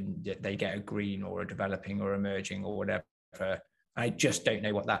they get a green or a developing or emerging or whatever. I just don't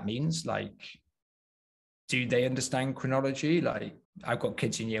know what that means. Like, do they understand chronology? Like, I've got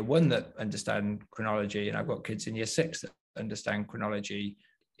kids in year 1 that understand chronology, and I've got kids in year 6 that understand chronology.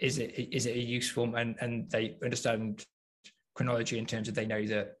 Is it a useful, and they understand chronology in terms of they know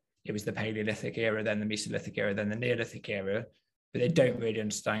that it was the Paleolithic era, then the Mesolithic era, then the Neolithic era, but they don't really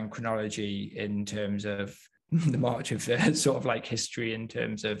understand chronology in terms of the march of sort of like history in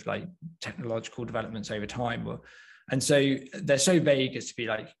terms of like technological developments over time. And so they're so vague as to be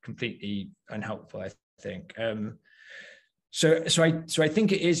like completely unhelpful, I think. So I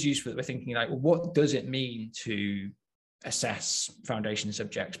think it is useful that we're thinking like, well, what does it mean to assess foundation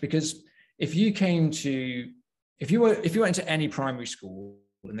subjects? Because if you went to any primary school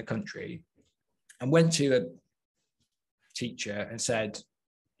in the country and went to a teacher and said,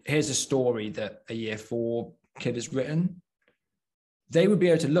 here's a story that a year 4 kid has written, they would be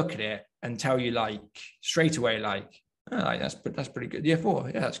able to look at it and tell you like straight away, like, oh, like that's pretty good. Year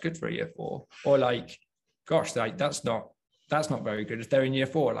 4, yeah, that's good for a year 4. Or like, gosh, like that's not very good. If they're in year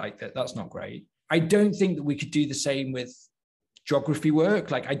 4, like that's not great. I don't think that we could do the same with geography work.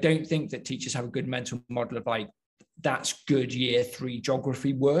 Like, I don't think that teachers have a good mental model of like, that's good year 3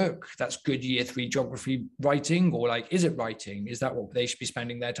 geography work, that's good year 3 geography writing, or like, is it writing? Is that what they should be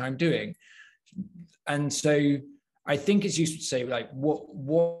spending their time doing? And so I think it's useful to say like,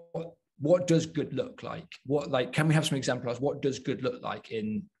 what does good look like? What, like, can we have some examples? What does good look like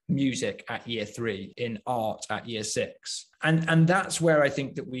in music at year 3, in art at year 6? And that's where I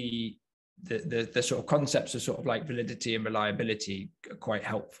think that the sort of concepts of sort of like validity and reliability are quite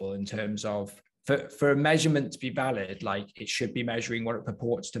helpful in terms of, for a measurement to be valid, like it should be measuring what it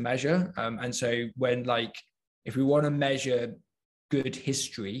purports to measure. And so when, like, if we want to measure good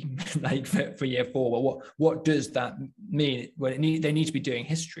history, like for year 4, well, what does that mean? Well, they need to be doing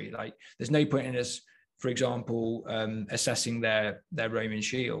history. Like, there's no point in us, for example, assessing their Roman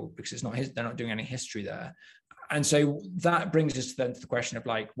shield, because it's not they're not doing any history there. And so that brings us then to the question of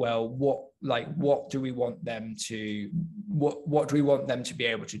like, well, what do we want them to, what do we want them to be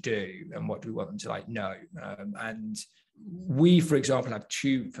able to do, and what do we want them to like know? And we, for example, have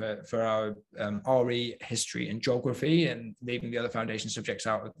 2 for our RE, history and geography, and leaving the other foundation subjects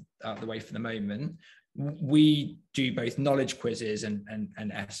out of the way for the moment. We do both knowledge quizzes and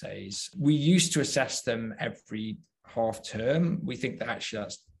essays. We used to assess them every half term. We think that actually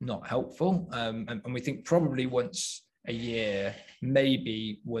that's not helpful, and we think probably once a year,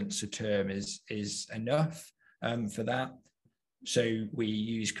 maybe once a term is enough for that. So we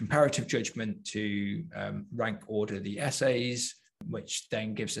use comparative judgment to rank order the essays, which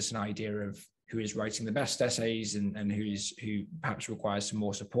then gives us an idea of who is writing the best essays and who perhaps requires some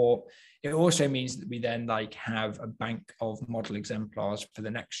more support. It also means that we then like have a bank of model exemplars for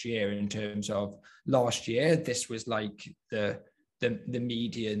the next year, in terms of last year, this was like the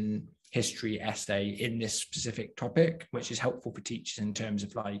median history essay in this specific topic, which is helpful for teachers in terms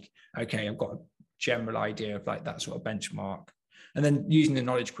of like, okay, I've got a general idea of like that sort of benchmark. And then using the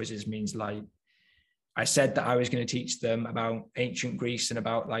knowledge quizzes means like, I said that I was going to teach them about ancient Greece and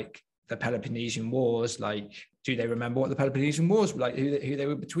about like the Peloponnesian Wars. Like, do they remember what the Peloponnesian Wars were like, who they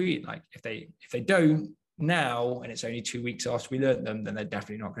were between? Like, if they don't now, and it's only 2 weeks after we learned them, then they're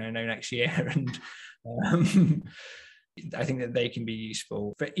definitely not going to know next year. And I think that they can be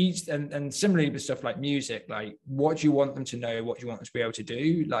useful for each. And similarly with stuff like music, like, what do you want them to know? What do you want them to be able to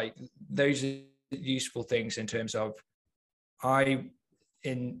do? Like, those are useful things in terms of,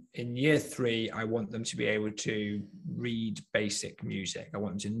 in year 3, I want them to be able to read basic music. I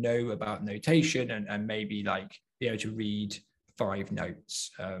want them to know about notation and maybe like be able to read 5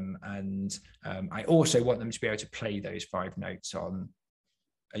 notes. And I also want them to be able to play those 5 notes on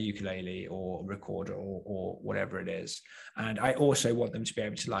a ukulele or recorder or whatever it is. And I also want them to be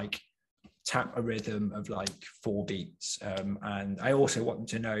able to like tap a rhythm of like 4 beats. And I also want them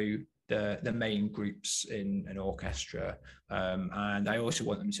to know the main groups in an orchestra, and I also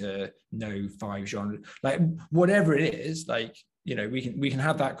want them to know 5 genres, like whatever it is. Like, you know, we can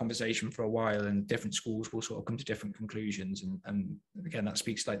have that conversation for a while, and different schools will sort of come to different conclusions, and again, that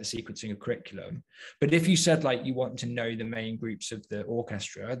speaks to like the sequencing of curriculum. But if you said like you want to know the main groups of the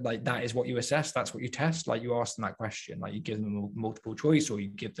orchestra, like that is what you assess, that's what you test. Like, you ask them that question, like you give them a multiple choice, or you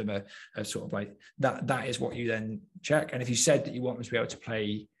give them a sort of like that is what you then check. And if you said that you want them to be able to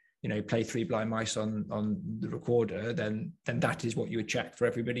play 3 Blind Mice on the recorder, then that is what you would check for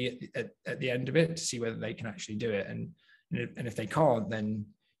everybody at the end of it, to see whether they can actually do it. And if they can't, then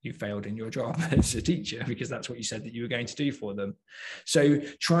you failed in your job as a teacher, because that's what you said that you were going to do for them. So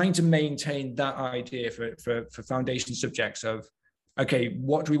trying to maintain that idea for foundation subjects of, okay,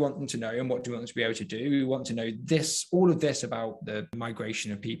 what do we want them to know and what do we want them to be able to do? We want to know all of this about the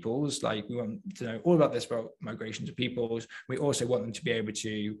migration of peoples. Like, we want to know all about this about migrations of peoples. We also want them to be able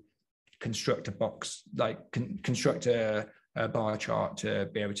to construct a box, like construct a bar chart to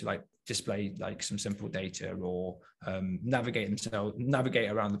be able to like display like some simple data, or navigate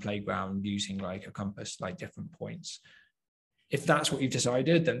around the playground using like a compass, like different points. if that's what you've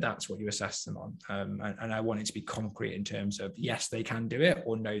decided, then that's what you assess them on. And I want it to be concrete in terms of, yes, they can do it,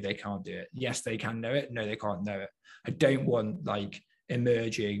 or no, they can't do it. Yes, they can know it. No, they can't know it. I don't want like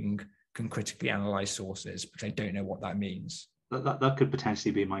emerging, can critically analyze sources, because I don't know what that means. That could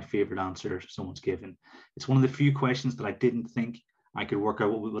potentially be my favorite answer someone's given. It's one of the few questions that I didn't think I could work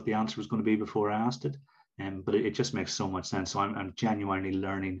out what the answer was going to be before I asked it. But it just makes so much sense. So I'm genuinely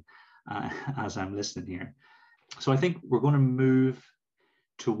learning as I'm listening here. So I think we're going to move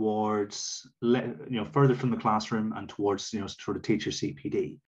towards, further from the classroom and towards, sort of teacher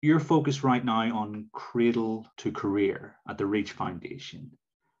CPD. You're focused right now on cradle to career at the Reach Foundation.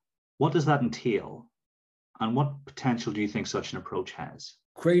 What does that entail? And what potential do you think such an approach has?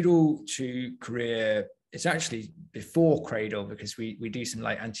 Cradle to career, it's actually before cradle, because we do some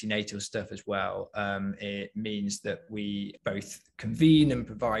like antenatal stuff as well. It means that we both convene and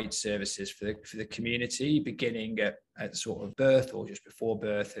provide services for the community, beginning at sort of birth or just before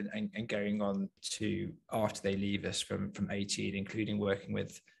birth, and going on to after they leave us from 18, including working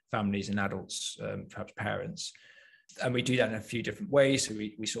with families and adults, perhaps parents. And we do that in a few different ways. So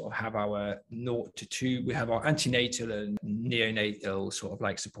we sort of have our 0 to 2, we have our antenatal and neonatal sort of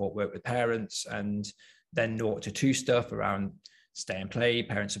like support work with parents, and then 0 to 2 stuff around stay and play,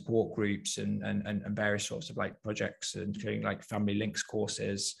 parent support groups, and various sorts of like projects, including like family links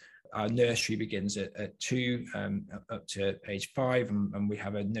courses. Our nursery begins at 2 up to age 5, and we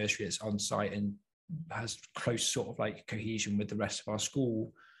have a nursery that's on site and has close sort of like cohesion with the rest of our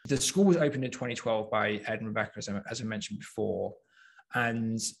school. The school was opened in 2012 by Ed and Rebecca, as I mentioned before.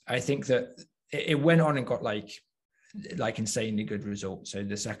 And I think that it went on and got like insanely good results. So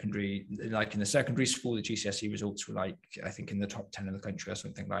the secondary, like in the secondary school, the GCSE results were like, I think in the top 10 in the country or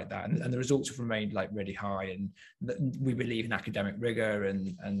something like that. And the results have remained like really high. And we believe in academic rigor,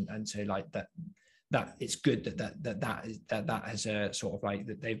 and so like that it's good that has a sort of like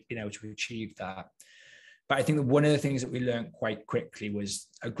that they've been able to achieve that. But I think that one of the things that we learned quite quickly was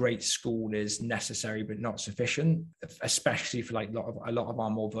a great school is necessary but not sufficient, especially for like a lot of our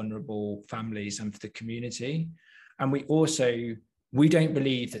more vulnerable families and for the community. And we don't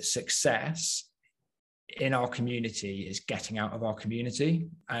believe that success in our community is getting out of our community.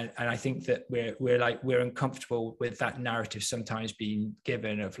 And I think that we're uncomfortable with that narrative sometimes being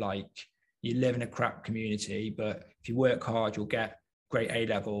given of like, you live in a crap community, but if you work hard, you'll get great A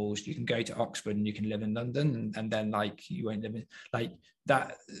levels, you can go to Oxford and you can live in London, and then like you won't live in like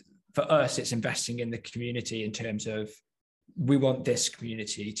that. For us, it's investing in the community in terms of, we want this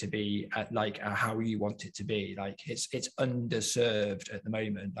community to be at like how you want it to be. Like it's underserved at the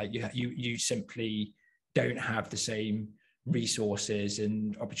moment. Like you simply don't have the same resources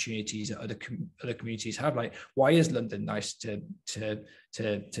and opportunities that other communities have. Like, why is London nice to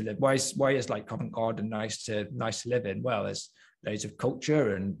live? Why is like Covent Garden nice to live in? Well, there's loads of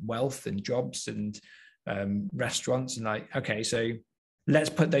culture and wealth and jobs and restaurants, and like, okay, so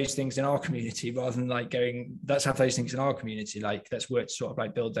let's put those things in our community rather than like going, let's have those things in our community. Like, let's work to sort of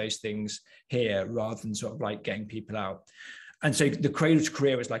like build those things here rather than sort of like getting people out. And so the cradle to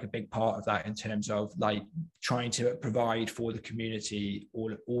career was like a big part of that, in terms of like trying to provide for the community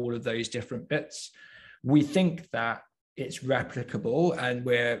all of those different bits. We think that it's replicable, and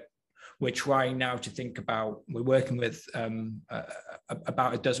we're trying now to think about, we're working with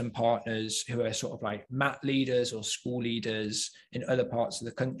about a dozen partners who are sort of like MAT leaders or school leaders in other parts of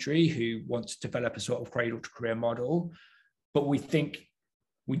the country who want to develop a sort of cradle to career model. But we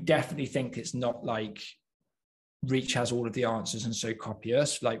definitely think it's not like Reach has all of the answers and so copy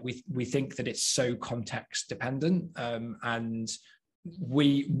us. Like we think that it's so context dependent, and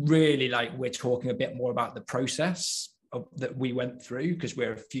we really we're talking a bit more about the process that we went through, because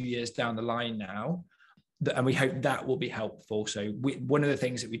we're a few years down the line now, and we hope that will be helpful. So one of the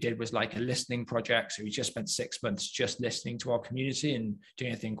things that we did was like a listening project. So we just spent 6 months just listening to our community and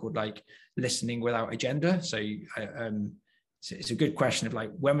doing a thing called like listening without agenda. So it's a good question of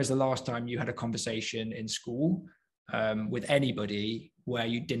like, when was the last time you had a conversation in school with anybody where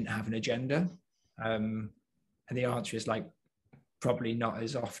you didn't have an agenda? And the answer is like, probably not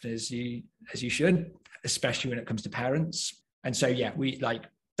as often as you should, especially when it comes to parents. And so, yeah,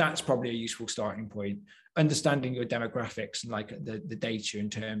 that's probably a useful starting point. Understanding your demographics and like the data in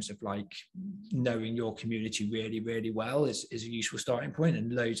terms of like knowing your community really, really well is a useful starting point.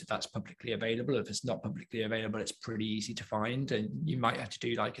 And loads of that's publicly available. If it's not publicly available, it's pretty easy to find. And you might have to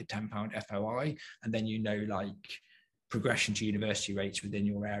do like a £10 FOI, and then like progression to university rates within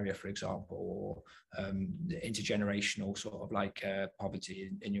your area, for example, or intergenerational sort of like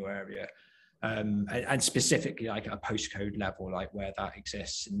poverty in your area, and specifically like at a postcode level, like where that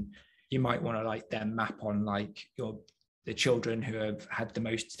exists. And you might want to like then map on like your the children who have had the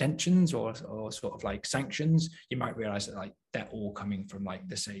most detentions or sort of like sanctions, you might realize that like they're all coming from like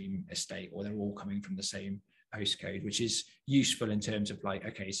the same estate, or they're all coming from the same postcode, which is useful in terms of like,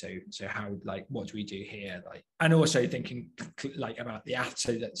 okay, so how, like, what do we do here? Like, and also thinking like about the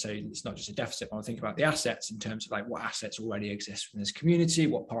assets. So it's not just a deficit, but I think about the assets in terms of like what assets already exist in this community,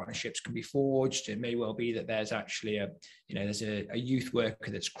 what partnerships can be forged. It may well be that there's actually there's a youth worker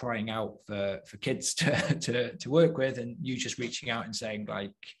that's crying out for kids to work with, and you just reaching out and saying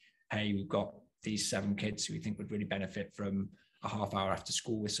like, hey, we've got these 7 kids who we think would really benefit from a half hour after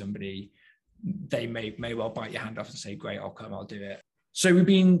school with somebody. They may well bite your hand off and say, great, I'll come, I'll do it. So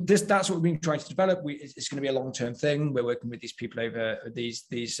that's what we've been trying to develop. It's going to be a long-term thing. We're working with these people over these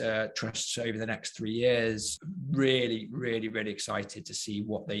trusts over the next 3 years. Really, really, really excited to see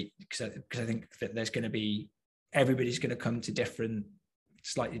what because I think that there's going to be, everybody's going to come to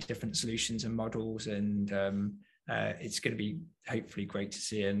slightly different solutions and models, and it's going to be hopefully great to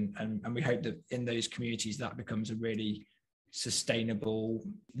see. And we hope that in those communities that becomes a really sustainable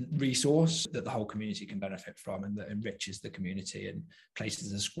resource that the whole community can benefit from, and that enriches the community and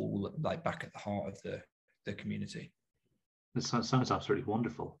places the school like back at the heart of the community. This sounds absolutely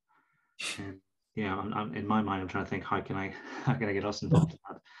wonderful. I'm in my mind, I'm trying to think, how can I get us involved in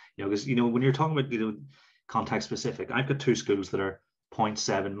that? Because when you're talking about context specific, I've got 2 schools that are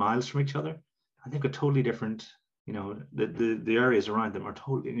 0.7 miles from each other, and they've got totally different. The areas around them are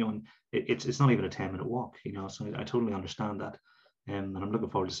totally, and it's not even a 10-minute walk, so I totally understand that. And I'm looking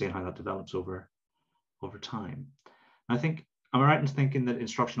forward to seeing how that develops over time. I think, am I right in thinking that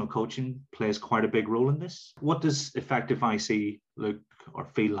instructional coaching plays quite a big role in this? What does effective IC look or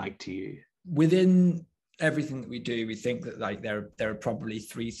feel like to you? Within everything that we do, we think that like there are probably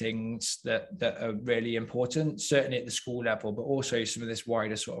 3 things that are really important, certainly at the school level, but also some of this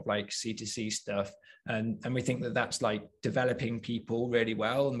wider sort of like C2C stuff. And we think that that's like developing people really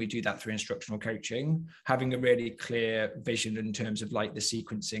well. And we do that through instructional coaching, having a really clear vision in terms of like the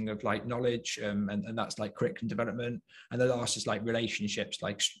sequencing of like knowledge, and that's like curriculum development. And the last is like relationships,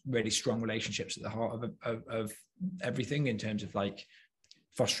 like really strong relationships at the heart of everything, in terms of like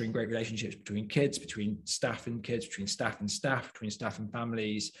fostering great relationships between kids, between staff and kids, between staff and staff, between staff and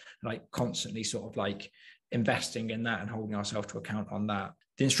families, like constantly sort of like investing in that and holding ourselves to account on that.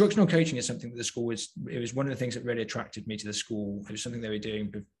 The instructional coaching is something that the school it was one of the things that really attracted me to the school. It was something they were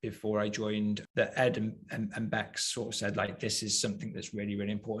doing before I joined, that Ed and Bex sort of said, like, this is something that's really,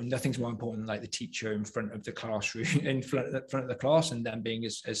 really important. Nothing's more important than like the teacher in front of the classroom, in front of the class, and them being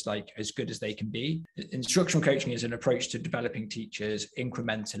as good as they can be. Instructional coaching is an approach to developing teachers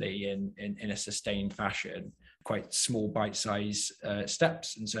incrementally in a sustained fashion, quite small bite-sized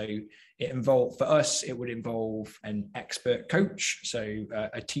steps. And so it would involve an expert coach, so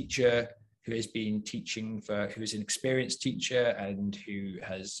a teacher who has been teaching who is an experienced teacher and who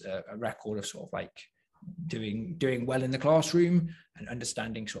has a record of sort of like doing well in the classroom and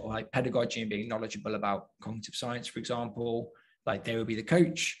understanding sort of like pedagogy and being knowledgeable about cognitive science, for example. Like, they would be the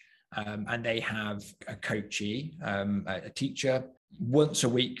coach, and they have a coachee, a teacher. Once a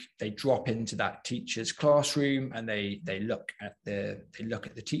week, they drop into that teacher's classroom and they look at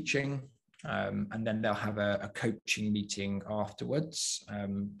the teaching, and then they'll have a coaching meeting afterwards,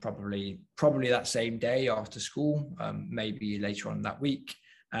 probably that same day after school, maybe later on that week.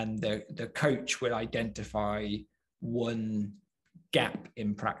 And the coach will identify one gap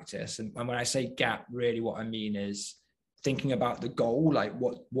in practice. And when I say gap, really what I mean is thinking about the goal, like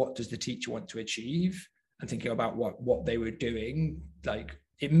what does the teacher want to achieve, and thinking about what they were doing. Like,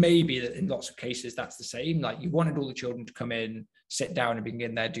 it may be that in lots of cases that's the same. Like, you wanted all the children to come in, sit down and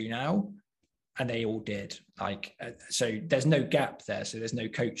begin their do now, and they all did. Like, so there's no gap there. So there's no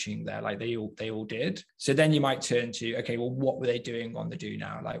coaching there. Like, they all did. So then you might turn to, okay, well, what were they doing on the do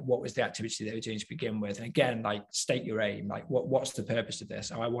now? Like, what was the activity they were doing to begin with? And again, like, state your aim. Like, what's the purpose of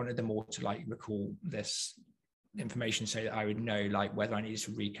this? Oh, I wanted them all to like recall this information so that I would know like whether I needed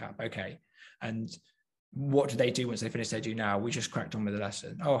to recap. Okay. And what do they do once they finish their do now? We just cracked on with the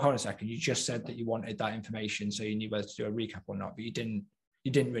lesson. Oh, hold on a second. You just said that you wanted that information, so you knew whether to do a recap or not, but you didn't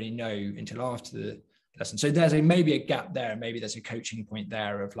really know until after the lesson. So there's maybe a gap there. Maybe there's a coaching point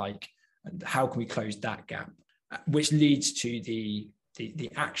there of like, how can we close that gap? Which leads to the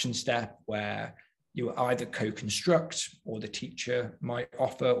action step, where you either co-construct, or the teacher might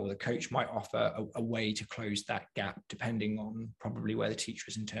offer, or the coach might offer a way to close that gap, depending on probably where the teacher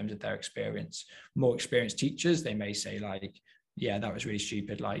is in terms of their experience. More experienced teachers, they may say like, yeah, that was really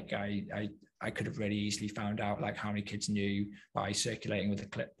stupid. Like, I could have really easily found out like how many kids knew by circulating with a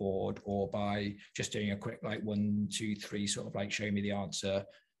clipboard, or by just doing a quick like 1, 2, 3 sort of like show me the answer.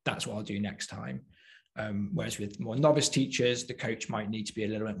 That's what I'll do next time. Whereas with more novice teachers, the coach might need to be a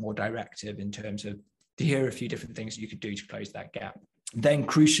little bit more directive in terms of, here are a few different things that you could do to close that gap. Then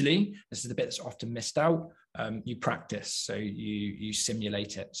crucially, this is the bit that's often missed out, you practice. So you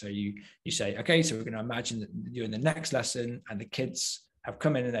simulate it. So you say, okay, so we're going to imagine that you're in the next lesson and the kids have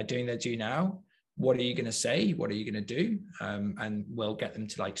come in and they're doing their do now. What are you going to say? What are you going to do? And we'll get them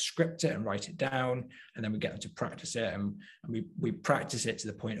to like script it and write it down. And then we get them to practice it. And we practice it to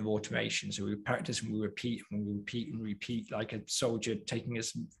the point of automation. So we practice and we repeat and we repeat and repeat, like a soldier taking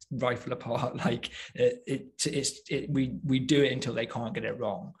his rifle apart. Like we do it until they can't get it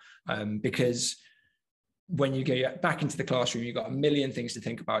wrong. Because when you go back into the classroom, you've got a million things to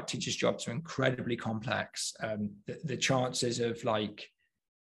think about. Teachers' jobs are incredibly complex. The chances of like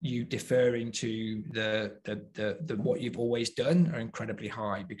you deferring to the what you've always done are incredibly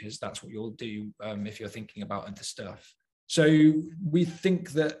high, because that's what you'll do if you're thinking about other stuff. So we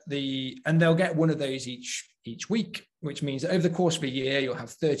think that and they'll get one of those each week, which means that over the course of a year, you'll have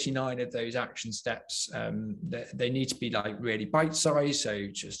 39 of those action steps. They need to be like really bite-sized. So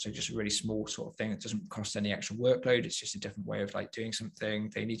just a really small sort of thing that doesn't cost any extra workload. It's just a different way of like doing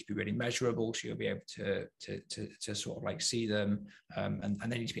something. They need to be really measurable. So you'll be able to sort of like see them, and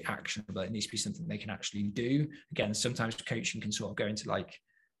they need to be actionable. It needs to be something they can actually do. Again, sometimes coaching can sort of go into like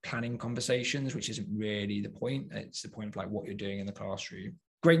planning conversations, which isn't really the point. It's the point of like what you're doing in the classroom.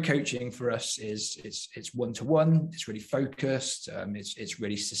 Great coaching for us is it's one-to-one. It's really focused. It's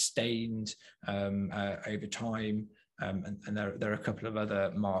really sustained over time. And there are a couple of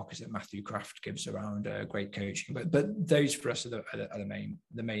other markers that Matthew Kraft gives around great coaching. But those for us are the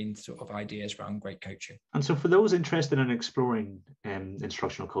main sort of ideas around great coaching. And so for those interested in exploring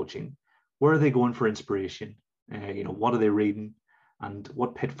instructional coaching, where are they going for inspiration? What are they reading? And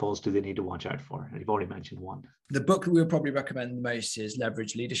what pitfalls do they need to watch out for? And you've already mentioned one. The book that we would probably recommend the most is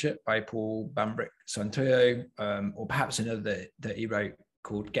Leverage Leadership by Paul Bambrick-Santoyo, or perhaps another that he wrote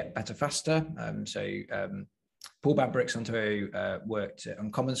called Get Better Faster. Paul Bambrick-Santoyo worked at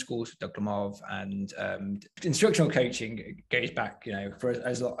Uncommon Schools with Doug Lamov, and instructional coaching goes back, for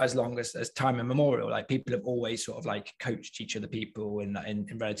as long as time immemorial. Like people have always sort of like coached each other people in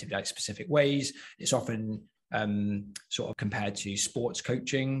relatively like specific ways. It's often sort of compared to sports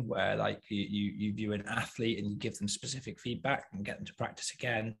coaching, where like you view an athlete and you give them specific feedback and get them to practice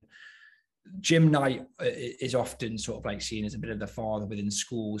again. Jim Knight is often sort of like seen as a bit of the father within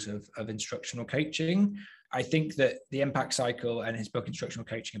schools of instructional coaching. I think that the Impact Cycle and his book Instructional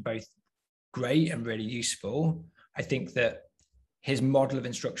Coaching are both great and really useful. I think that his model of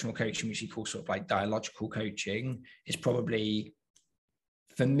instructional coaching, which he calls sort of like dialogical coaching, is probably,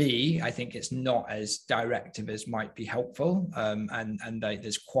 for me, I think it's not as directive as might be helpful. And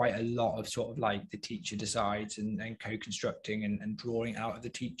there's quite a lot of sort of like the teacher decides and co-constructing and drawing out of the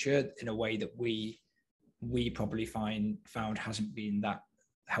teacher in a way that we probably found hasn't been that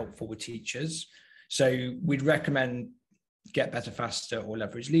helpful with teachers. So we'd recommend Get Better Faster or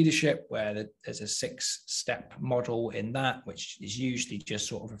Leverage Leadership, where there's a 6-step model in that, which is usually just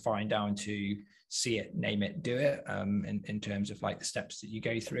sort of refined down to see it, name it, do it, in terms of like the steps that you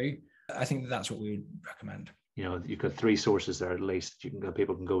go through. I think that's what we would recommend. You've got 3 sources there at least that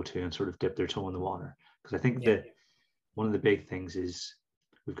people can go to and sort of dip their toe in the water. Because I think that one of the big things is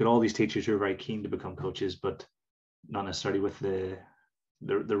we've got all these teachers who are very keen to become coaches, but not necessarily with the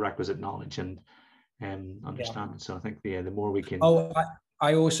requisite knowledge and understanding. So I think the more we can.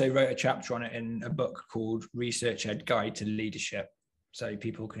 I also wrote a chapter on it in a book called Research Ed Guide to Leadership. So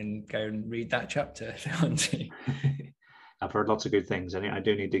people can go and read that chapter if they want to. I've heard lots of good things. I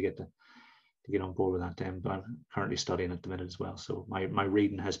do need to get on board with that. But I'm currently studying at the minute as well. So my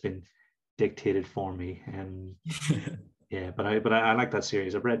reading has been dictated for me. But I like that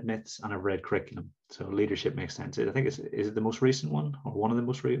series. I've read Myths and I've read Curriculum. So leadership makes sense. I think is it the most recent one, or one of the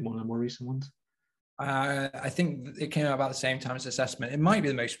more recent ones? I think it came out about the same time as Assessment. It might be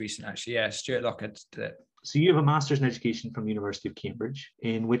the most recent, actually. Yeah, Stuart Lockett did it. So you have a master's in education from the University of Cambridge,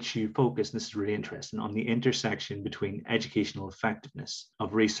 in which you focus, and this is really interesting, on the intersection between educational effectiveness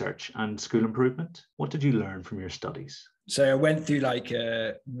of research and school improvement. What did you learn from your studies? So I went through like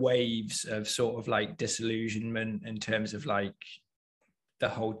waves of sort of like disillusionment in terms of like the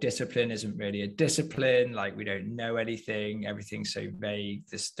whole discipline isn't really a discipline. Like we don't know anything. Everything's so vague.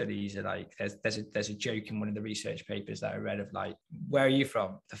 The studies are like, there's a joke in one of the research papers that I read of like, where are you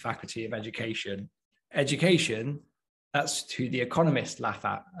from? The Faculty of Education. Education, that's who the economists laugh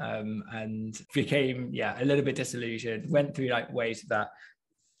at, and became a little bit disillusioned. Went through like ways of that.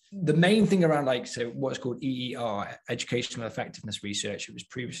 The main thing around like, so what's called EER, educational effectiveness research, it was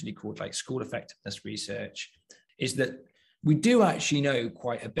previously called like school effectiveness research, is that We do actually know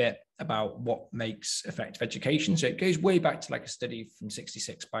quite a bit about what makes effective education. So it goes way back to like a study from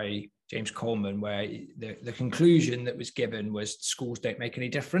 1966 by James Coleman, where the conclusion that was given was schools don't make any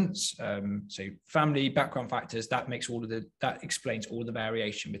difference. So family background factors, that explains all the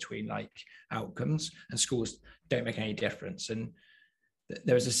variation between like outcomes, and schools don't make any difference. And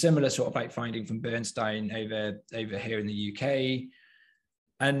there was a similar sort of like finding from Bernstein over here in the UK.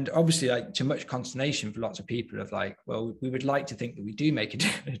 And obviously, like, to much consternation for lots of people of like, well, we would like to think that we do make a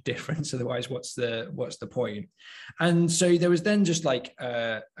difference. Otherwise, what's the point? And so there was then just like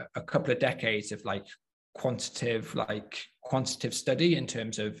a couple of decades of like quantitative study in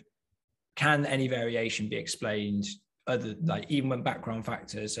terms of, can any variation be explained other, like, even when background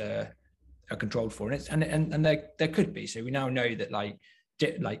factors are controlled for, and there could be. So we now know that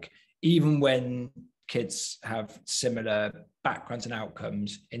like even when kids have similar backgrounds and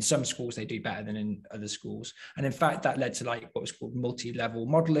outcomes, in some schools they do better than in other schools. And in fact, that led to like what was called multi-level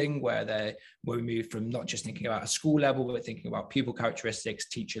modeling, where we moved from not just thinking about a school level, but thinking about pupil characteristics,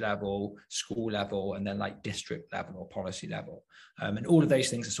 teacher level, school level, and then like district level or policy level. And all of those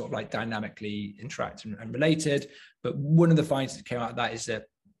things are sort of like dynamically interacted and related. But one of the findings that came out of that is that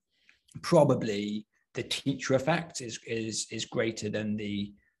probably the teacher effect is greater than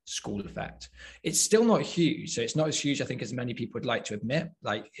the school effect. It's still not huge, so it's not as huge, I think, as many people would like to admit.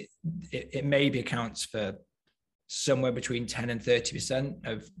 Like it maybe accounts for somewhere between 10 and 30%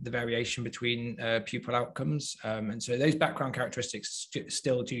 of the variation between pupil outcomes, and so those background characteristics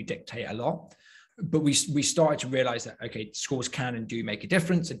still do dictate a lot. But we started to realize that, okay, schools can and do make a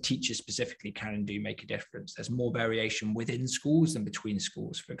difference, and teachers specifically can and do make a difference. There's more variation within schools than between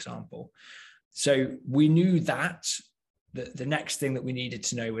schools, for example. So we knew that. The next thing that we needed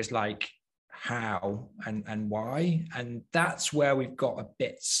to know was like how and why. And that's where we've got a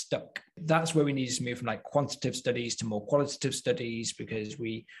bit stuck. That's where we needed to move from like quantitative studies to more qualitative studies, because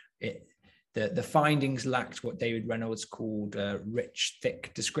the findings lacked what David Reynolds called rich,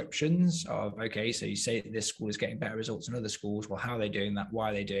 thick descriptions of, okay, so you say that this school is getting better results than other schools. Well, how are they doing that?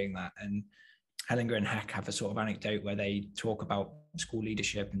 Why are they doing that? And Hellinger and Heck have a sort of anecdote where they talk about school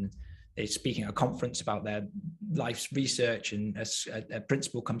leadership, and they're speaking at a conference about their life's research, and a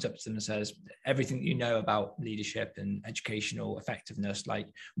principal comes up to them and says, everything that you know about leadership and educational effectiveness, like,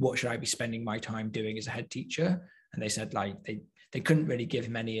 what should I be spending my time doing as a head teacher? And they said like they couldn't really give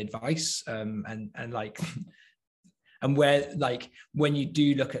him any advice, and where, like, when you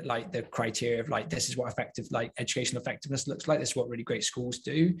do look at like the criteria of like, this is what effective like educational effectiveness looks like, this is what really great schools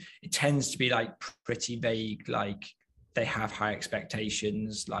do, it tends to be like pretty vague. Like, they have high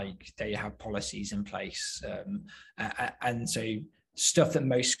expectations, like they have policies in place, and so stuff that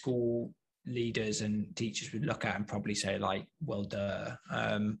most school leaders and teachers would look at and probably say like, well, duh.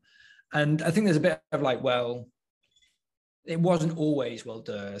 And I think there's a bit of like, well, it wasn't always well,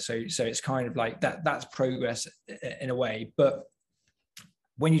 duh. So it's kind of like that's progress in a way. But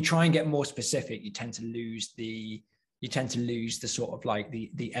when you try and get more specific, you tend to lose the sort of like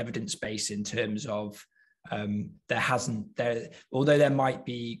the evidence base in terms of, although there might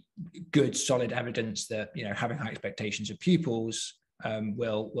be good solid evidence that, you know, having high expectations of pupils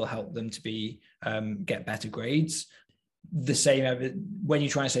will help them to get better grades. The same when you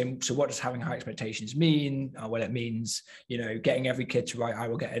try and say, so what does having high expectations mean? Well, it means, you know, getting every kid to write, I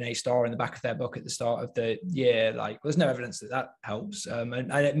will get an A star in the back of their book at the start of the year. Like, there's no evidence that helps,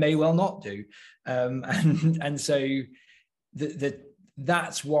 and it may well not do. And so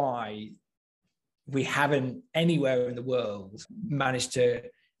that's why we haven't anywhere in the world managed to,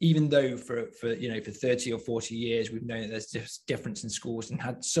 even though for 30 or 40 years we've known that there's this difference in schools and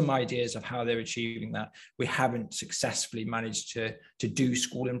had some ideas of how they're achieving that, we haven't successfully managed to do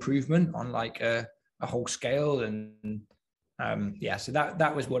school improvement on like a whole scale. And so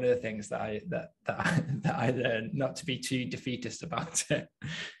that was one of the things that I learned, not to be too defeatist about it.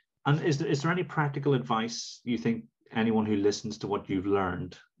 And is there any practical advice you think anyone who listens to what you've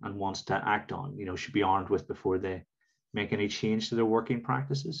learned and wants to act on, you know, should be armed with before they make any change to their working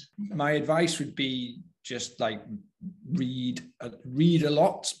practices? My advice would be just like read a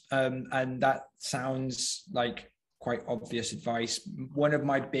lot, and that sounds like quite obvious advice. One of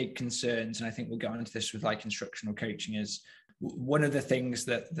my big concerns, and I think we'll get into this with like instructional coaching, is one of the things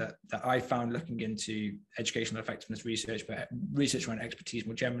that I found looking into educational effectiveness research, but research around expertise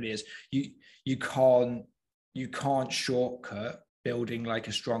more generally, is you can't shortcut building like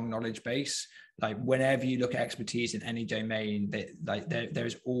a strong knowledge base. Like, whenever you look at expertise in any domain,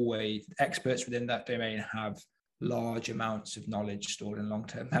 there's always experts within that domain have large amounts of knowledge stored in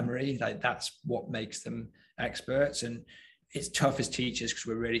long-term memory. Like, that's what makes them experts. And it's tough as teachers because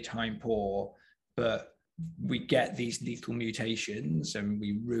we're really time poor, but we get these lethal mutations and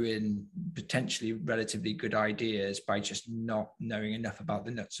we ruin potentially relatively good ideas by just not knowing enough about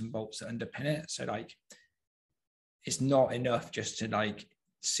the nuts and bolts that underpin it. So like, it's not enough just to like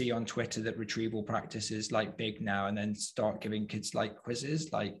see on Twitter that retrieval practice is like big now and then start giving kids like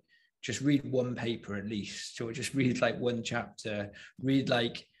quizzes. Like, just read one paper at least, or just read like one chapter, read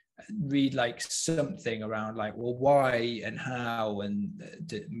like something around like, well, why and how, and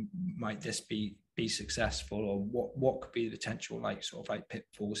might this be successful, or what could be the potential like sort of like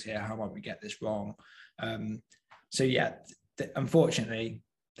pitfalls here, how might we get this wrong. So yeah, unfortunately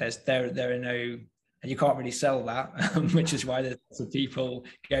there are no, and you can't really sell that, which is why there's lots of people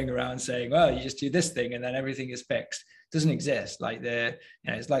going around saying, well, you just do this thing and then everything is fixed. It doesn't exist. Like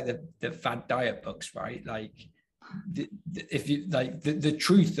it's like the fad diet books, right? Like if you like the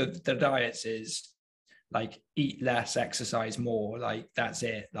truth of the diets is like eat less, exercise more, like that's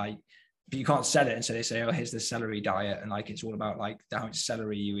it. Like, but you can't sell it, and so they say, oh, here's the celery diet, and like it's all about like how much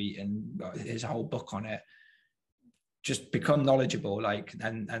celery you eat, and here's a whole book on it. Just become knowledgeable, like,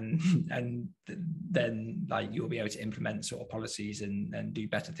 and then like you'll be able to implement sort of policies and do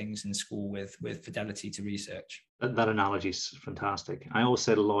better things in school with fidelity to research. That analogy is fantastic. I always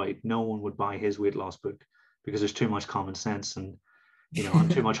said to Lloyd, no one would buy his weight loss book because there's too much common sense and, you know,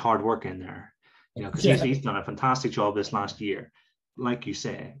 and too much hard work in there, you know, because he's done a fantastic job this last year, like you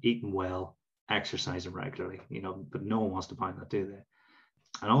say, eating well, exercising regularly, you know, but no one wants to buy that, do they?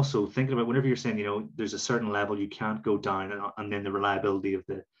 And also thinking about whenever you're saying, you know, there's a certain level you can't go down, and then the reliability of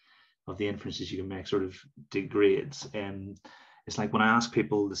the inferences you can make sort of degrades. It's like when I ask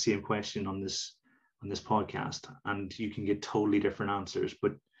people the same question on this podcast, and you can get totally different answers,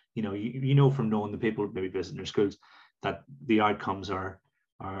 but you know from knowing the people maybe visiting their schools that the outcomes are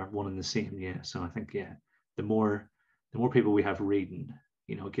one and the same. Yeah. So I think the more people we have reading,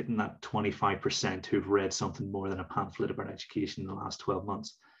 you know, getting that 25% who've read something more than a pamphlet about education in the last 12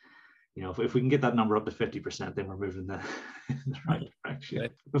 months, you know, if we can get that number up to 50%, then we're moving in the right direction.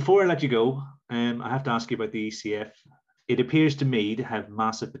 Before I let you go, I have to ask you about the ECF. It appears to me to have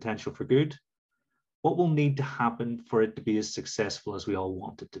massive potential for good. What will need to happen for it to be as successful as we all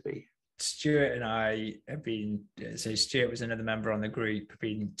want it to be? Stuart and I have been, so Stuart was another member on the group,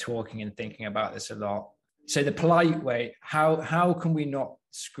 been talking and thinking about this a lot. So the polite way, how can we not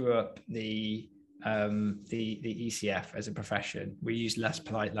screw up the ECF as a profession? We use less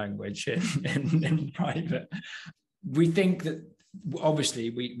polite language in private. We think that,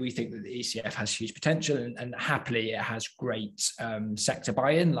 obviously, we think that the ECF has huge potential, and happily it has great sector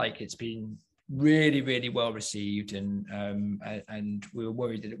buy-in. Like, it's been really, really well received, and we were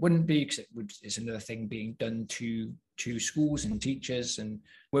worried that it wouldn't be, because it's another thing being done to schools and teachers, and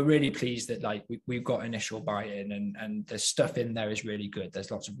we're really pleased that like we've got initial buy-in, and the stuff in there is really good.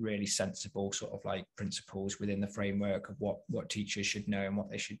 There's lots of really sensible sort of like principles within the framework of what teachers should know and what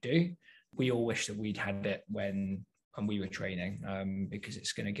they should do. We all wish that we'd had it when we were training, because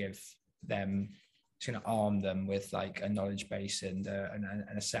it's going to give them, it's going to arm them with like a knowledge base and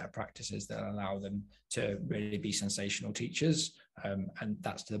a set of practices that allow them to really be sensational teachers. And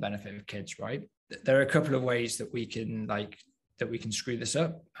that's to the benefit of kids, right? There are a couple of ways that we can screw this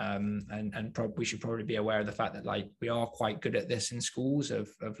up. We should probably be aware of the fact that like we are quite good at this in schools of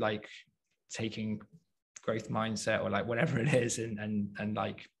like taking growth mindset or like whatever it is and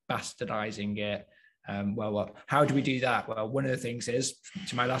like bastardizing it. Well, how do we do that? Well, one of the things is,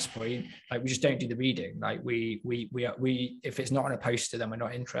 to my last point, like we just don't do the reading. Like we if it's not on a poster, then we're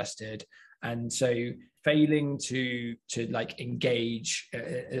not interested. And so failing to like engage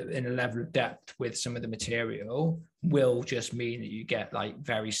in a level of depth with some of the material will just mean that you get like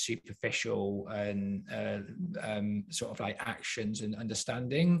very superficial and sort of like actions and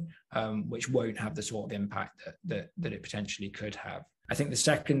understanding, which won't have the sort of impact that it potentially could have. I think the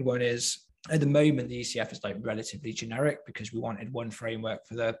second one is, at the moment, the ECF is like relatively generic because we wanted one framework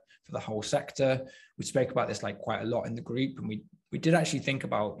for the whole sector. We spoke about this like quite a lot in the group, and we did actually think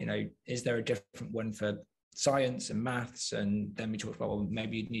about, you know, is there a different one for science and maths? And then we talked about, well,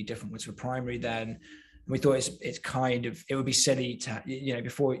 maybe you'd need different ones for primary then. And we thought it's kind of, it would be silly to, you know,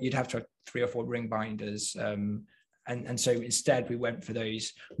 before you'd have to have 3 or 4 ring binders. And so instead we went for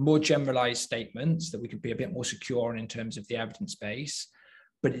those more generalized statements that we could be a bit more secure on in terms of the evidence base,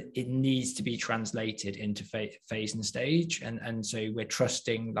 but it needs to be translated into phase and stage. And so we're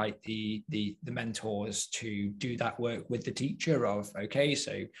trusting like the mentors to do that work with the teacher of, okay,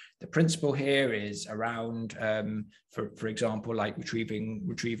 so the principle here is around, for example, like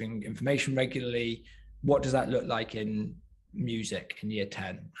retrieving information regularly. What does that look like in music in year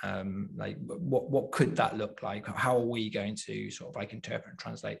 10? Like what could that look like? How are we going to sort of like interpret and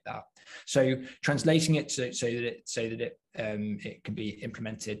translate that? So translating it so that it can be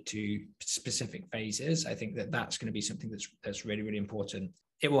implemented to specific phases, I think that's going to be something that's really, really important.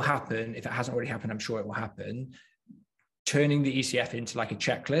 It will happen. If it hasn't already happened, I'm sure it will happen. Turning the ECF into like a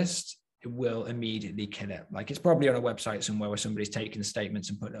checklist, it will immediately kill it. Like it's probably on a website somewhere where somebody's taken statements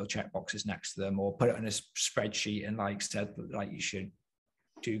and put little check boxes next to them, or put it on a spreadsheet and like said like you should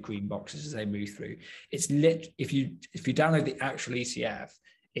do green boxes as they move through. It's if you download the actual ECF,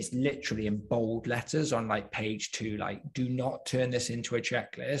 it's literally in bold letters on like page 2, like, do not turn this into a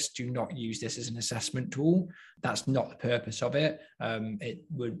checklist. Do not use this as an assessment tool. That's not the purpose of it. It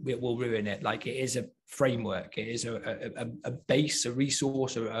will ruin it. Like it is a framework. It is a base, a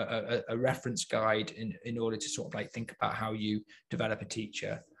resource, a reference guide in order to sort of like think about how you develop a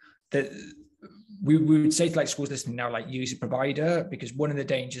teacher. That we would say to like schools listening now, like use a provider, because one of the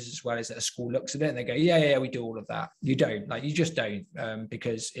dangers as well is that a school looks at it and they go, yeah, we do all of that. You don't, like, you just don't,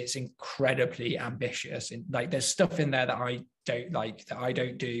 because it's incredibly ambitious. And like, there's stuff in there that I don't like, that I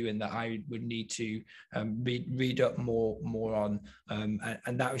don't do, and that I would need to read up more on.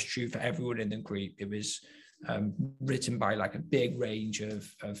 And that was true for everyone in the group. It was written by like a big range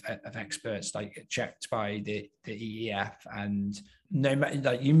of experts, like checked by the EEF, and no matter,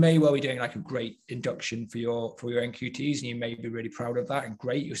 like, you may well be doing like a great induction for your NQTs, and you may be really proud of that, and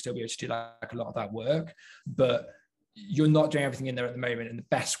great, you'll still be able to do like a lot of that work, but you're not doing everything in there at the moment. And the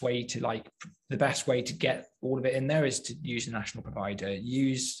best way to get all of it in there is to use a national provider.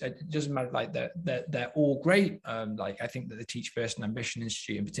 It doesn't matter, like they're all great. Like I think that the Teach First and Ambition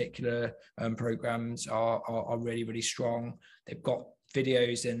Institute in particular programs are really, really strong. They've got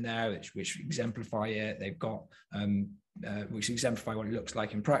videos in there which exemplify it. They've got which exemplify what it looks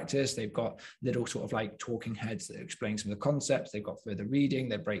like in practice. They've got little sort of like talking heads that explain some of the concepts. They've got further reading.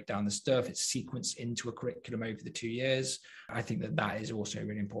 They break down the stuff. It's sequenced into a curriculum over the 2 years. I think that is also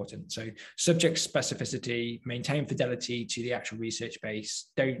really important. So subject specificity, maintain fidelity to the actual research base.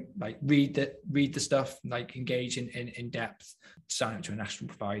 Don't like read the stuff, like engage in depth. Sign up to a national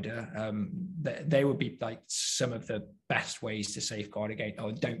provider. They would be like some of the best ways to safeguard against,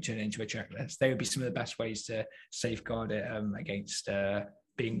 or don't turn it into a checklist. They would be some of the best ways to safeguard it against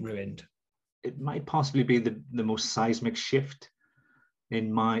being ruined. It might possibly be the most seismic shift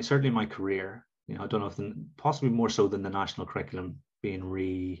certainly in my career. You know, I don't know if possibly more so than the national curriculum being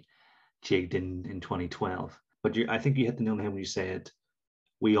rejigged in 2012. But I think you hit the nail on the head when you said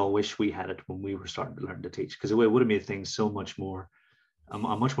we all wish we had it when we were starting to learn to teach, because it would have made things so much more a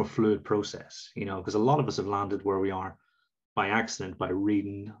much more fluid process. You know, because a lot of us have landed where we are by accident, by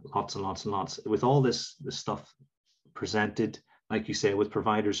reading lots and lots and lots, with all this stuff presented, like you say, with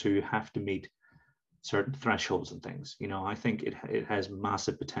providers who have to meet certain thresholds and things. You know, I think it has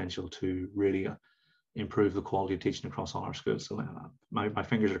massive potential to really improve the quality of teaching across all our schools. So my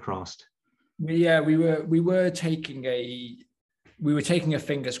fingers are crossed. Yeah, we were taking a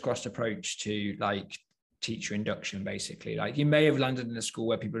fingers crossed approach to like teacher induction, basically. Like you may have landed in a school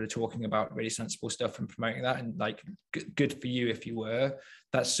where people are talking about really sensible stuff and promoting that, and like good for you if you were.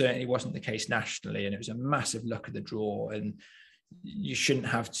 That certainly wasn't the case nationally, and it was a massive luck of the draw. And you shouldn't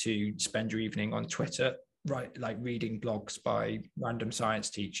have to spend your evening on Twitter, right, like reading blogs by random science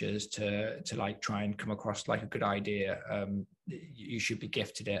teachers to like try and come across like a good idea. You should be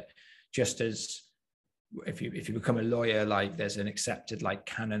gifted it, just as if you become a lawyer, like there's an accepted like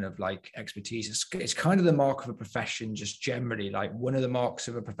canon of like expertise. It's kind of the mark of a profession, just generally. Like one of the marks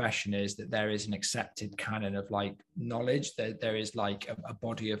of a profession is that there is an accepted canon of like knowledge, that there is like a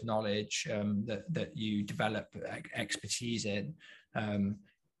body of knowledge that you develop expertise in. You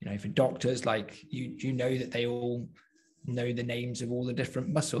know, for doctors, like you know that they all know the names of all the different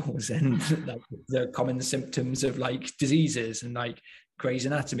muscles and like the common symptoms of like diseases and like Grey's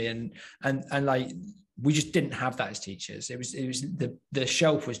Anatomy and like we just didn't have that as teachers. It was the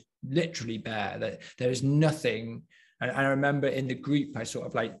shelf was literally bare. That there was nothing. And I remember in the group, I sort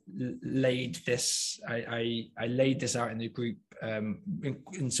of like laid this. I laid this out in the group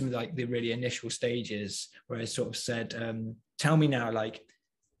in some of like the really initial stages, where I sort of said, "Tell me now, like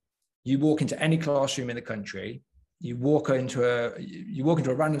you walk into any classroom in the country, you walk into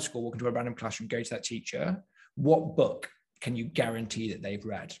a random school, walk into a random classroom, go to that teacher. What book can you guarantee that they've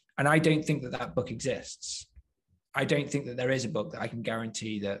read?" And I don't think that book exists. I don't think that there is a book that I can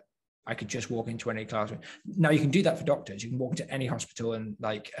guarantee that I could just walk into any classroom. Now you can do that for doctors. You can walk into any hospital and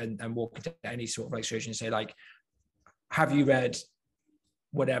walk into any sort of like surgeon and say like, have you read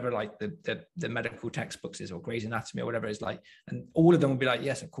whatever like the medical textbooks is, or Grey's Anatomy or whatever it is, like, and all of them would be like,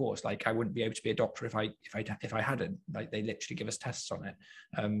 yes, of course, like I wouldn't be able to be a doctor if I hadn't. Like, they literally give us tests on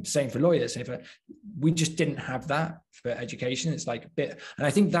it. Same for lawyers. We just didn't have that for education. It's like a bit, and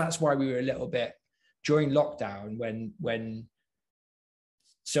I think that's why we were a little bit during lockdown when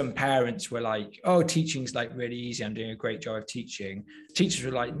some parents were like, oh, teaching's like really easy, I'm doing a great job of teaching. Teachers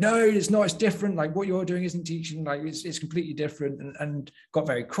were like, no, it's not, it's different. Like, what you're doing isn't teaching, like it's completely different, and got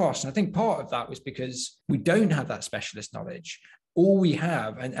very cross. And I think part of that was because we don't have that specialist knowledge. All we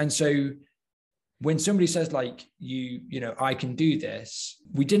have, and so when somebody says like, you know, I can do this,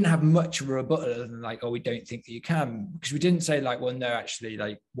 we didn't have much of a rebuttal other than like, oh, we don't think that you can, because we didn't say like, well, no, actually,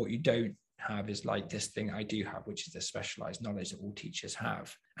 like what you don't have is like this thing I do have, which is the specialized knowledge that all teachers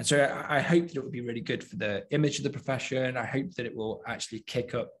have. And so I hope that it will be really good for the image of the profession. I hope that it will actually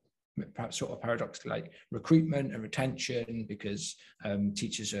kick up, perhaps sort of paradoxically, like recruitment and retention, because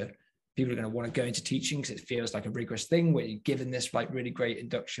people are going to want to go into teaching because it feels like a rigorous thing where you're given this like really great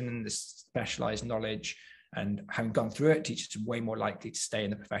induction and this specialized knowledge, and having gone through it, teachers are way more likely to stay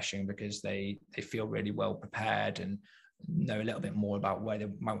in the profession because they feel really well prepared and know a little bit more about where they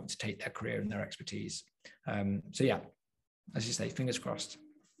might want to take their career and their expertise. So yeah, as you say, fingers crossed.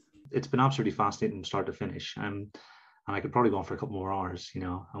 It's been absolutely fascinating from start to finish. And I could probably go on for a couple more hours, you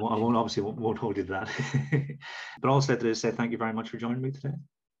know. I won't hold you to that. But all I said to say thank you very much for joining me today.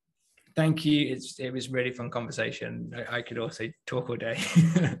 Thank you. It was really fun conversation. I could also talk all day.